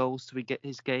adding goals to get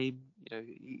his game.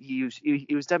 He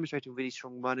was demonstrating really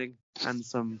strong running and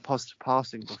some positive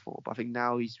passing before, but I think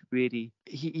now he's really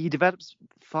he develops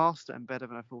faster and better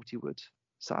than I thought he would.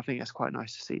 So I think that's quite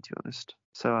nice to see, to be honest.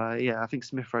 So I think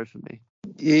Smith-Rowe for me.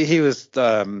 He was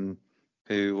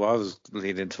who I was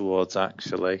leaning towards,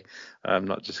 actually,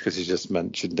 not just because you just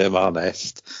mentioned him,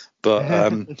 honest, but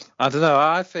I don't know.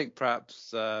 I think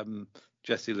perhaps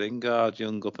Jesse Lingard,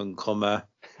 young up and comer.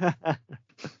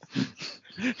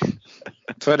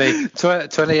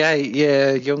 28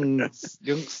 year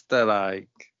youngster, like.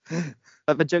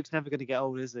 But the joke's never going to get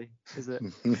old, is he? Is it?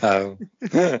 No.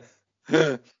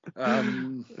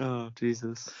 Oh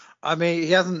Jesus! I mean,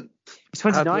 he hasn't. He's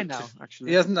 29 now. Actually,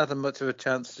 he hasn't had much of a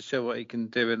chance to show what he can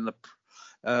do in the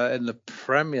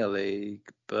Premier League,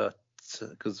 but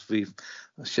because we've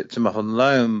shipped him off on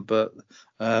loan. But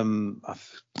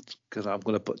because I'm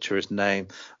going to butcher his name.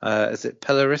 Is it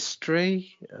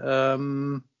Pelleristri?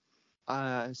 Something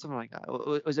like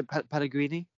that. Was it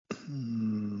Pellegrini?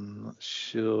 Not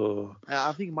sure.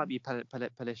 I think it might be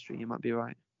Pelistri. You might be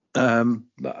right.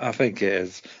 I think it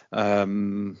is. I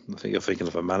think you're thinking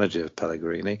of a manager,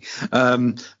 Pellegrini.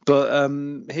 But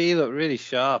he looked really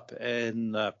sharp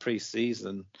in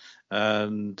pre-season,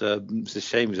 and it's a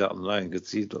shame he's out on loan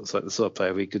because he looks like the sort of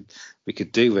player we could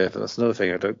do with. That's another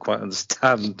thing I don't quite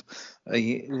understand.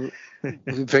 We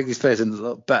bring these players in a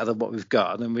lot better than what we've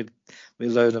got, and then we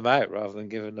loan them out rather than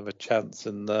giving them a chance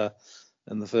in the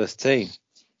first team.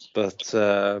 But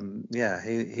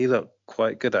he looked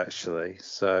quite good, actually.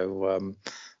 So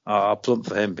I'll plump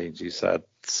for him, being you said,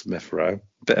 Smith-Rowe.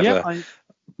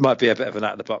 Might be a bit of an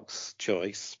out of the box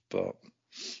choice, but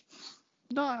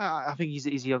no, I think he's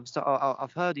a youngster.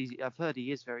 I've heard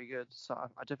he is very good, so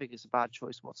I don't think it's a bad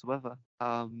choice whatsoever.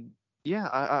 I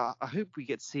hope we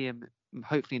get to see him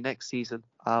hopefully next season,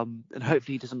 and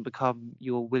hopefully he doesn't become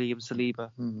your William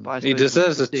Saliba. But he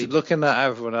deserves looking at how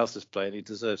everyone else is playing, he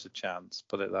deserves a chance,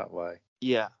 put it that way.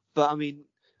 Yeah, but I mean,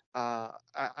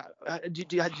 do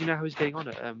you know how he's getting on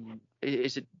it?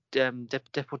 Is it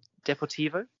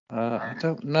Deportivo? I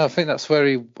don't know. I think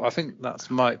that's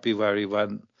might be where he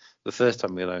went the first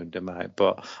time we loaned him out,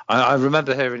 but I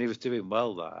remember hearing he was doing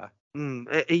well there.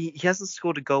 He hasn't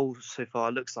scored a goal so far,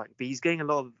 it looks like, but he's getting a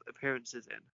lot of appearances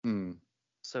in.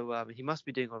 So he must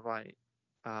be doing all right.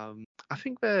 I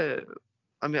think they're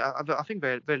the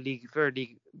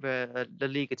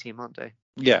Liga team, aren't they?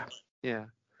 Yeah. Yeah.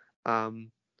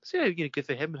 So good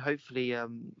for him, and hopefully,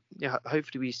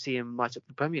 hopefully we see him light up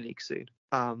the Premier League soon.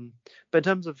 But in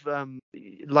terms of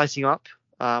lighting up,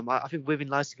 I think we've been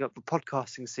lighting up the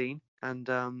podcasting scene, and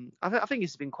I think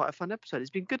it's been quite a fun episode. It's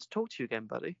been good to talk to you again,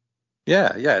 buddy.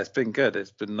 Yeah, it's been good.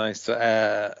 It's been nice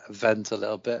to vent a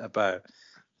little bit about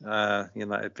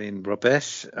United being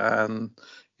rubbish, and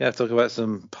talk about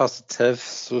some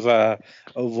positives with our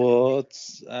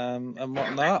awards and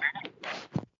whatnot.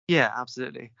 Yeah,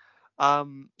 absolutely.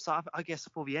 So I guess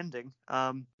for the ending,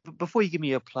 before you give me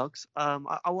your plugs, I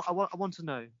want to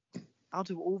know, out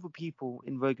of all the people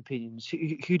in Rogue Opinions, who do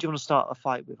you want to start a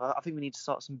fight with? I think we need to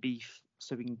start some beef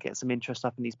so we can get some interest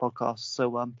up in these podcasts. So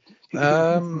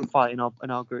who fight in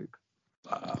our group?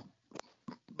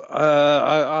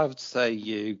 I would say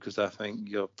you, because I think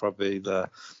you're probably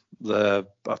I've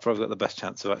probably got the best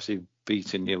chance of actually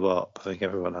beating you up. I think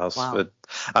everyone else Wow. would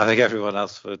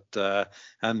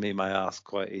hand me my ass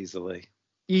quite easily.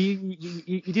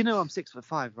 You do know I'm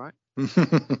 6'5", right?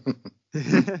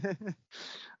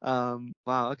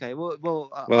 Wow. Okay. Well. Well,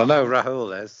 I know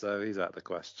Rahul is, so he's out of the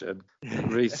question.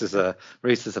 Reese is a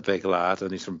big lad,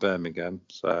 and he's from Birmingham,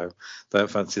 so don't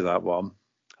fancy that one.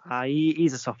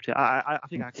 He's a softie. I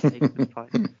think I can take him in a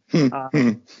fight.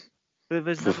 But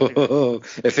there's nothing.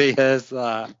 If he hears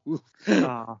that.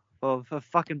 Well,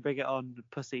 fucking bring it on,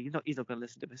 pussy. He's not gonna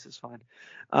listen to this. It's fine.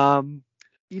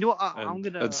 You know what? I'm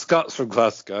gonna. And Scott's from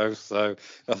Glasgow, so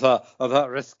I'm not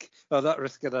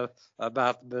risking a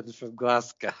madman from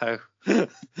Glasgow.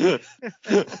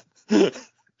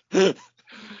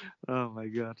 Oh my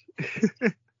god.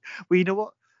 Well, you know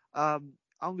what? I'm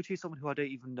gonna choose someone who I don't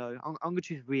even know. I'm gonna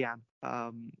choose Rian.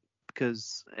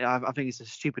 Because I think it's a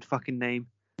stupid fucking name.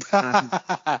 And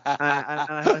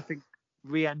I think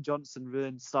Rian Johnson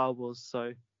ruined Star Wars.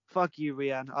 So fuck you,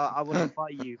 Rian. I want to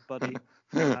fight you, buddy.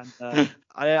 And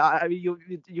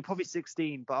you're probably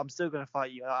 16, but I'm still gonna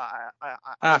fight you.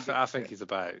 I think he's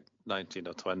about 19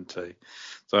 or 20.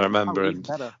 So I remember him.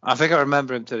 Better. I think I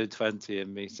remember him turning 20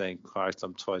 and me saying, "Christ,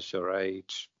 I'm twice your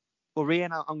age." Well,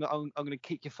 Rian, I'm gonna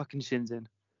kick your fucking shins in.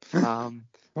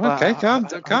 Okay, calm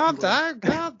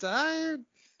down.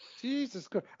 Jesus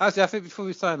Christ. Actually, I think before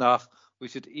we sign off, we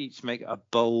should each make a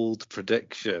bold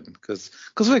prediction because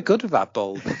we're good with our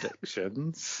bold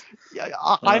predictions. Yeah,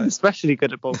 I'm especially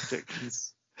good at bold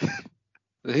predictions.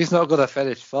 He's not going to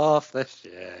finish fourth this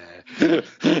year.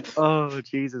 Oh,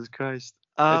 Jesus Christ.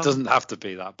 It doesn't have to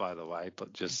be that, by the way,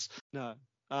 but just no.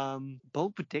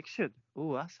 Bold prediction.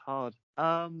 Oh, that's hard.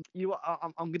 I'm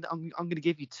gonna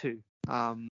give you two.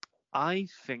 I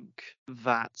think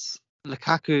that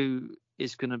Lukaku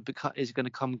is gonna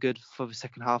come good for the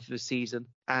second half of the season,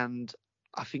 and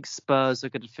I think Spurs are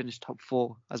gonna finish top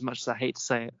 4. As much as I hate to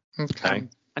say it. Okay.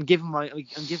 And given my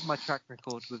track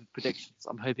record with predictions,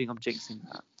 I'm hoping I'm jinxing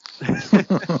that.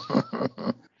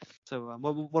 So,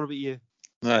 what about you?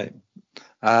 Right.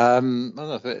 I don't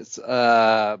know if it's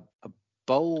a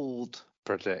bold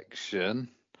prediction.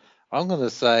 I'm going to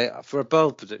say, for a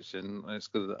bold prediction, it's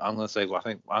good. I'm going to say, I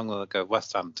think I'm going to go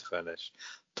West Ham to finish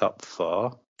top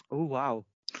 4. Oh, wow.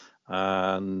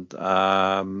 And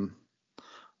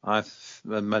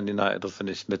Man United will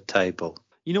finish mid-table.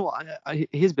 You know what?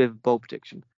 Here's a bit of a bold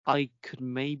prediction. I could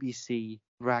maybe see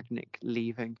Ragnick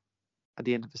leaving at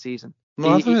the end of the season.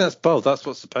 Well, I think that's bold. That's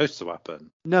what's supposed to happen.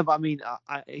 No, but I mean,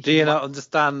 do you not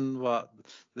understand what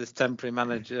this temporary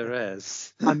manager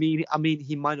is? I mean,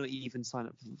 he might not even sign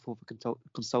up for the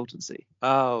consultancy.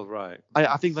 Oh, right.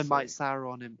 I think they might sour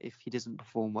on him if he doesn't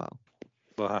perform well.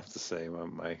 We'll have to see,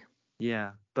 won't we?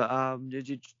 Yeah, but do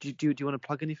you want to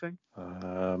plug anything?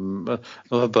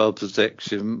 Another bold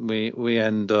prediction. We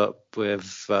end up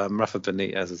with Rafa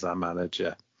Benitez as our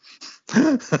manager.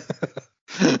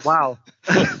 Wow.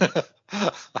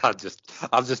 I'm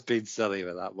just being silly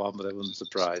with that one, but it wouldn't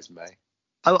surprise me.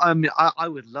 I mean, I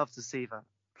would love to see that.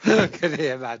 Can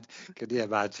you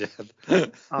imagine?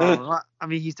 I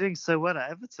mean, he's doing so well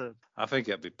at Everton. I think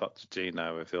it'd be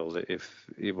Pochettino if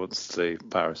he wants to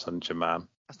Paris Saint-Germain.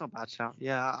 That's not a bad shout.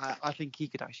 Yeah, I think he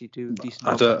could actually do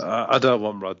decent. I don't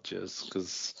want Rodgers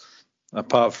because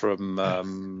apart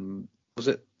from was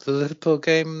it the Liverpool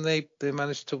game they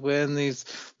managed to win? They've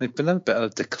been in a bit of a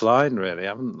decline, really,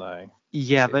 haven't they?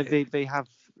 Yeah, they have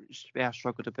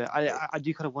struggled a bit. I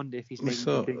do kind of wonder if he's maybe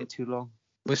doing it too long.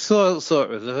 We saw it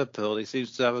with Liverpool. He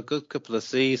seems to have a good couple of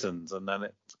seasons, and then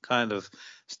it kind of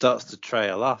starts to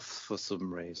trail off for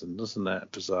some reason, doesn't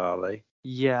it? Bizarrely.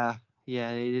 Yeah,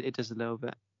 it does a little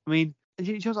bit. I mean,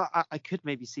 I could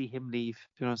maybe see him leave.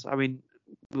 To be honest, I mean,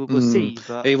 we'll see.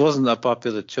 But he wasn't a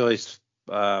popular choice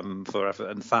for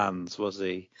Everton fans, was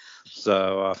he?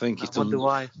 So I think he's done.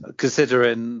 Why.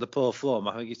 Considering the poor form,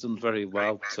 I think he's done very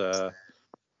well to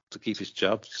keep his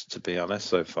job. To be honest,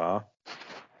 so far.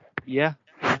 Yeah,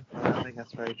 I think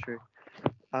that's very true.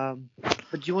 But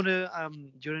do you want to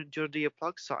do your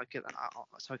plug so I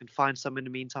can find some in the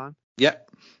meantime? Yeah.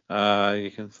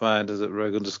 You can find us at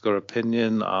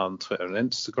Rogue_opinion on Twitter and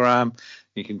Instagram.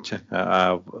 You can check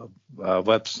out our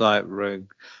website,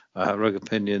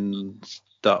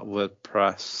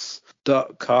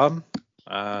 rogueopinions.wordpress.com.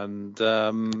 And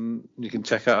you can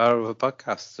check out our other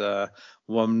podcasts.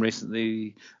 One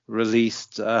recently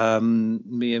released,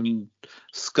 me and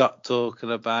Scott talking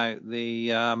about the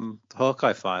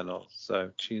Hawkeye final.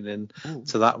 So tune in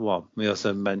to that one. We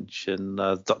also mentioned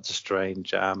Doctor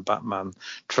Strange and Batman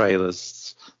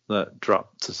trailers that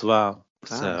dropped as well.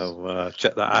 So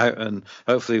check that out, and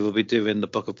hopefully we'll be doing the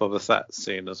Book of Boba Fett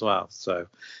soon as well. So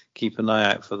keep an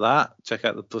eye out for that. Check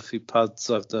out the Buffy pods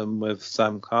I've done with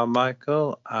Sam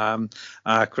Carmichael.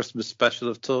 Our Christmas special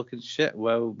of Talking Shit,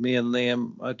 where me and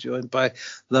Liam are joined by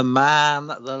the man,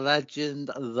 the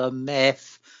legend, the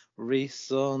myth, Rhys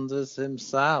Saunders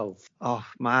himself. Oh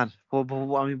man, what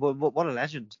a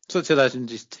legend. Such a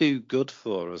legend. He's too good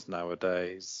for us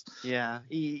nowadays. Yeah,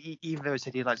 he even though he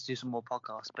said he'd like to do some more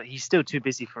podcasts, but he's still too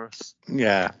busy for us.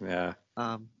 Yeah.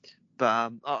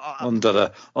 Under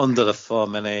the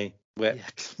thumb, and he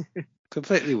whipped,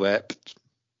 completely whipped.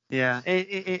 Yeah.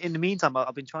 In the meantime,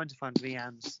 I've been trying to find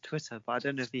Rhiann's Twitter, but I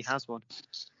don't know if he has one.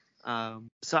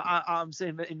 So I'm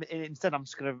saying instead I'm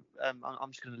just gonna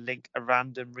link a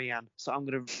random Rhiann. So I'm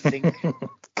gonna link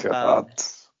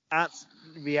at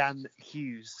Rhiann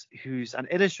Hughes, who's an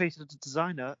illustrator,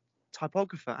 designer,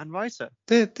 typographer, and writer.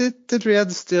 Did Rhiann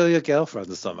steal your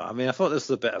girlfriend or something? I mean, I thought this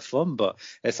was a bit of fun, but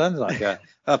it sounded like a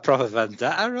proper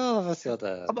vendetta all of a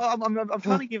sudden. I'm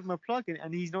trying to give him a plug,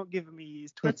 and he's not giving me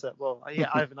his Twitter. Well, yeah,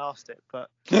 I haven't asked it,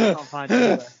 but I can't find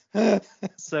it anywhere.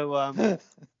 So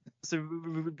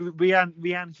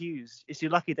Rhiann Hughes, it's your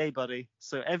lucky day, buddy.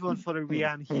 So everyone follow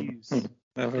Rhiann Hughes.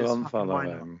 Everyone follow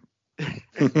him.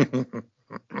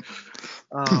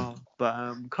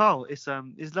 But Carl, it's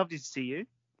lovely to see you.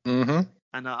 Mm-hmm.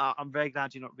 And I'm very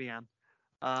glad you're not Rhiann.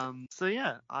 So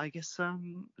yeah, I guess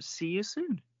see you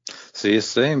soon. See you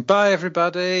soon. Bye,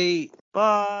 everybody.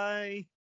 Bye.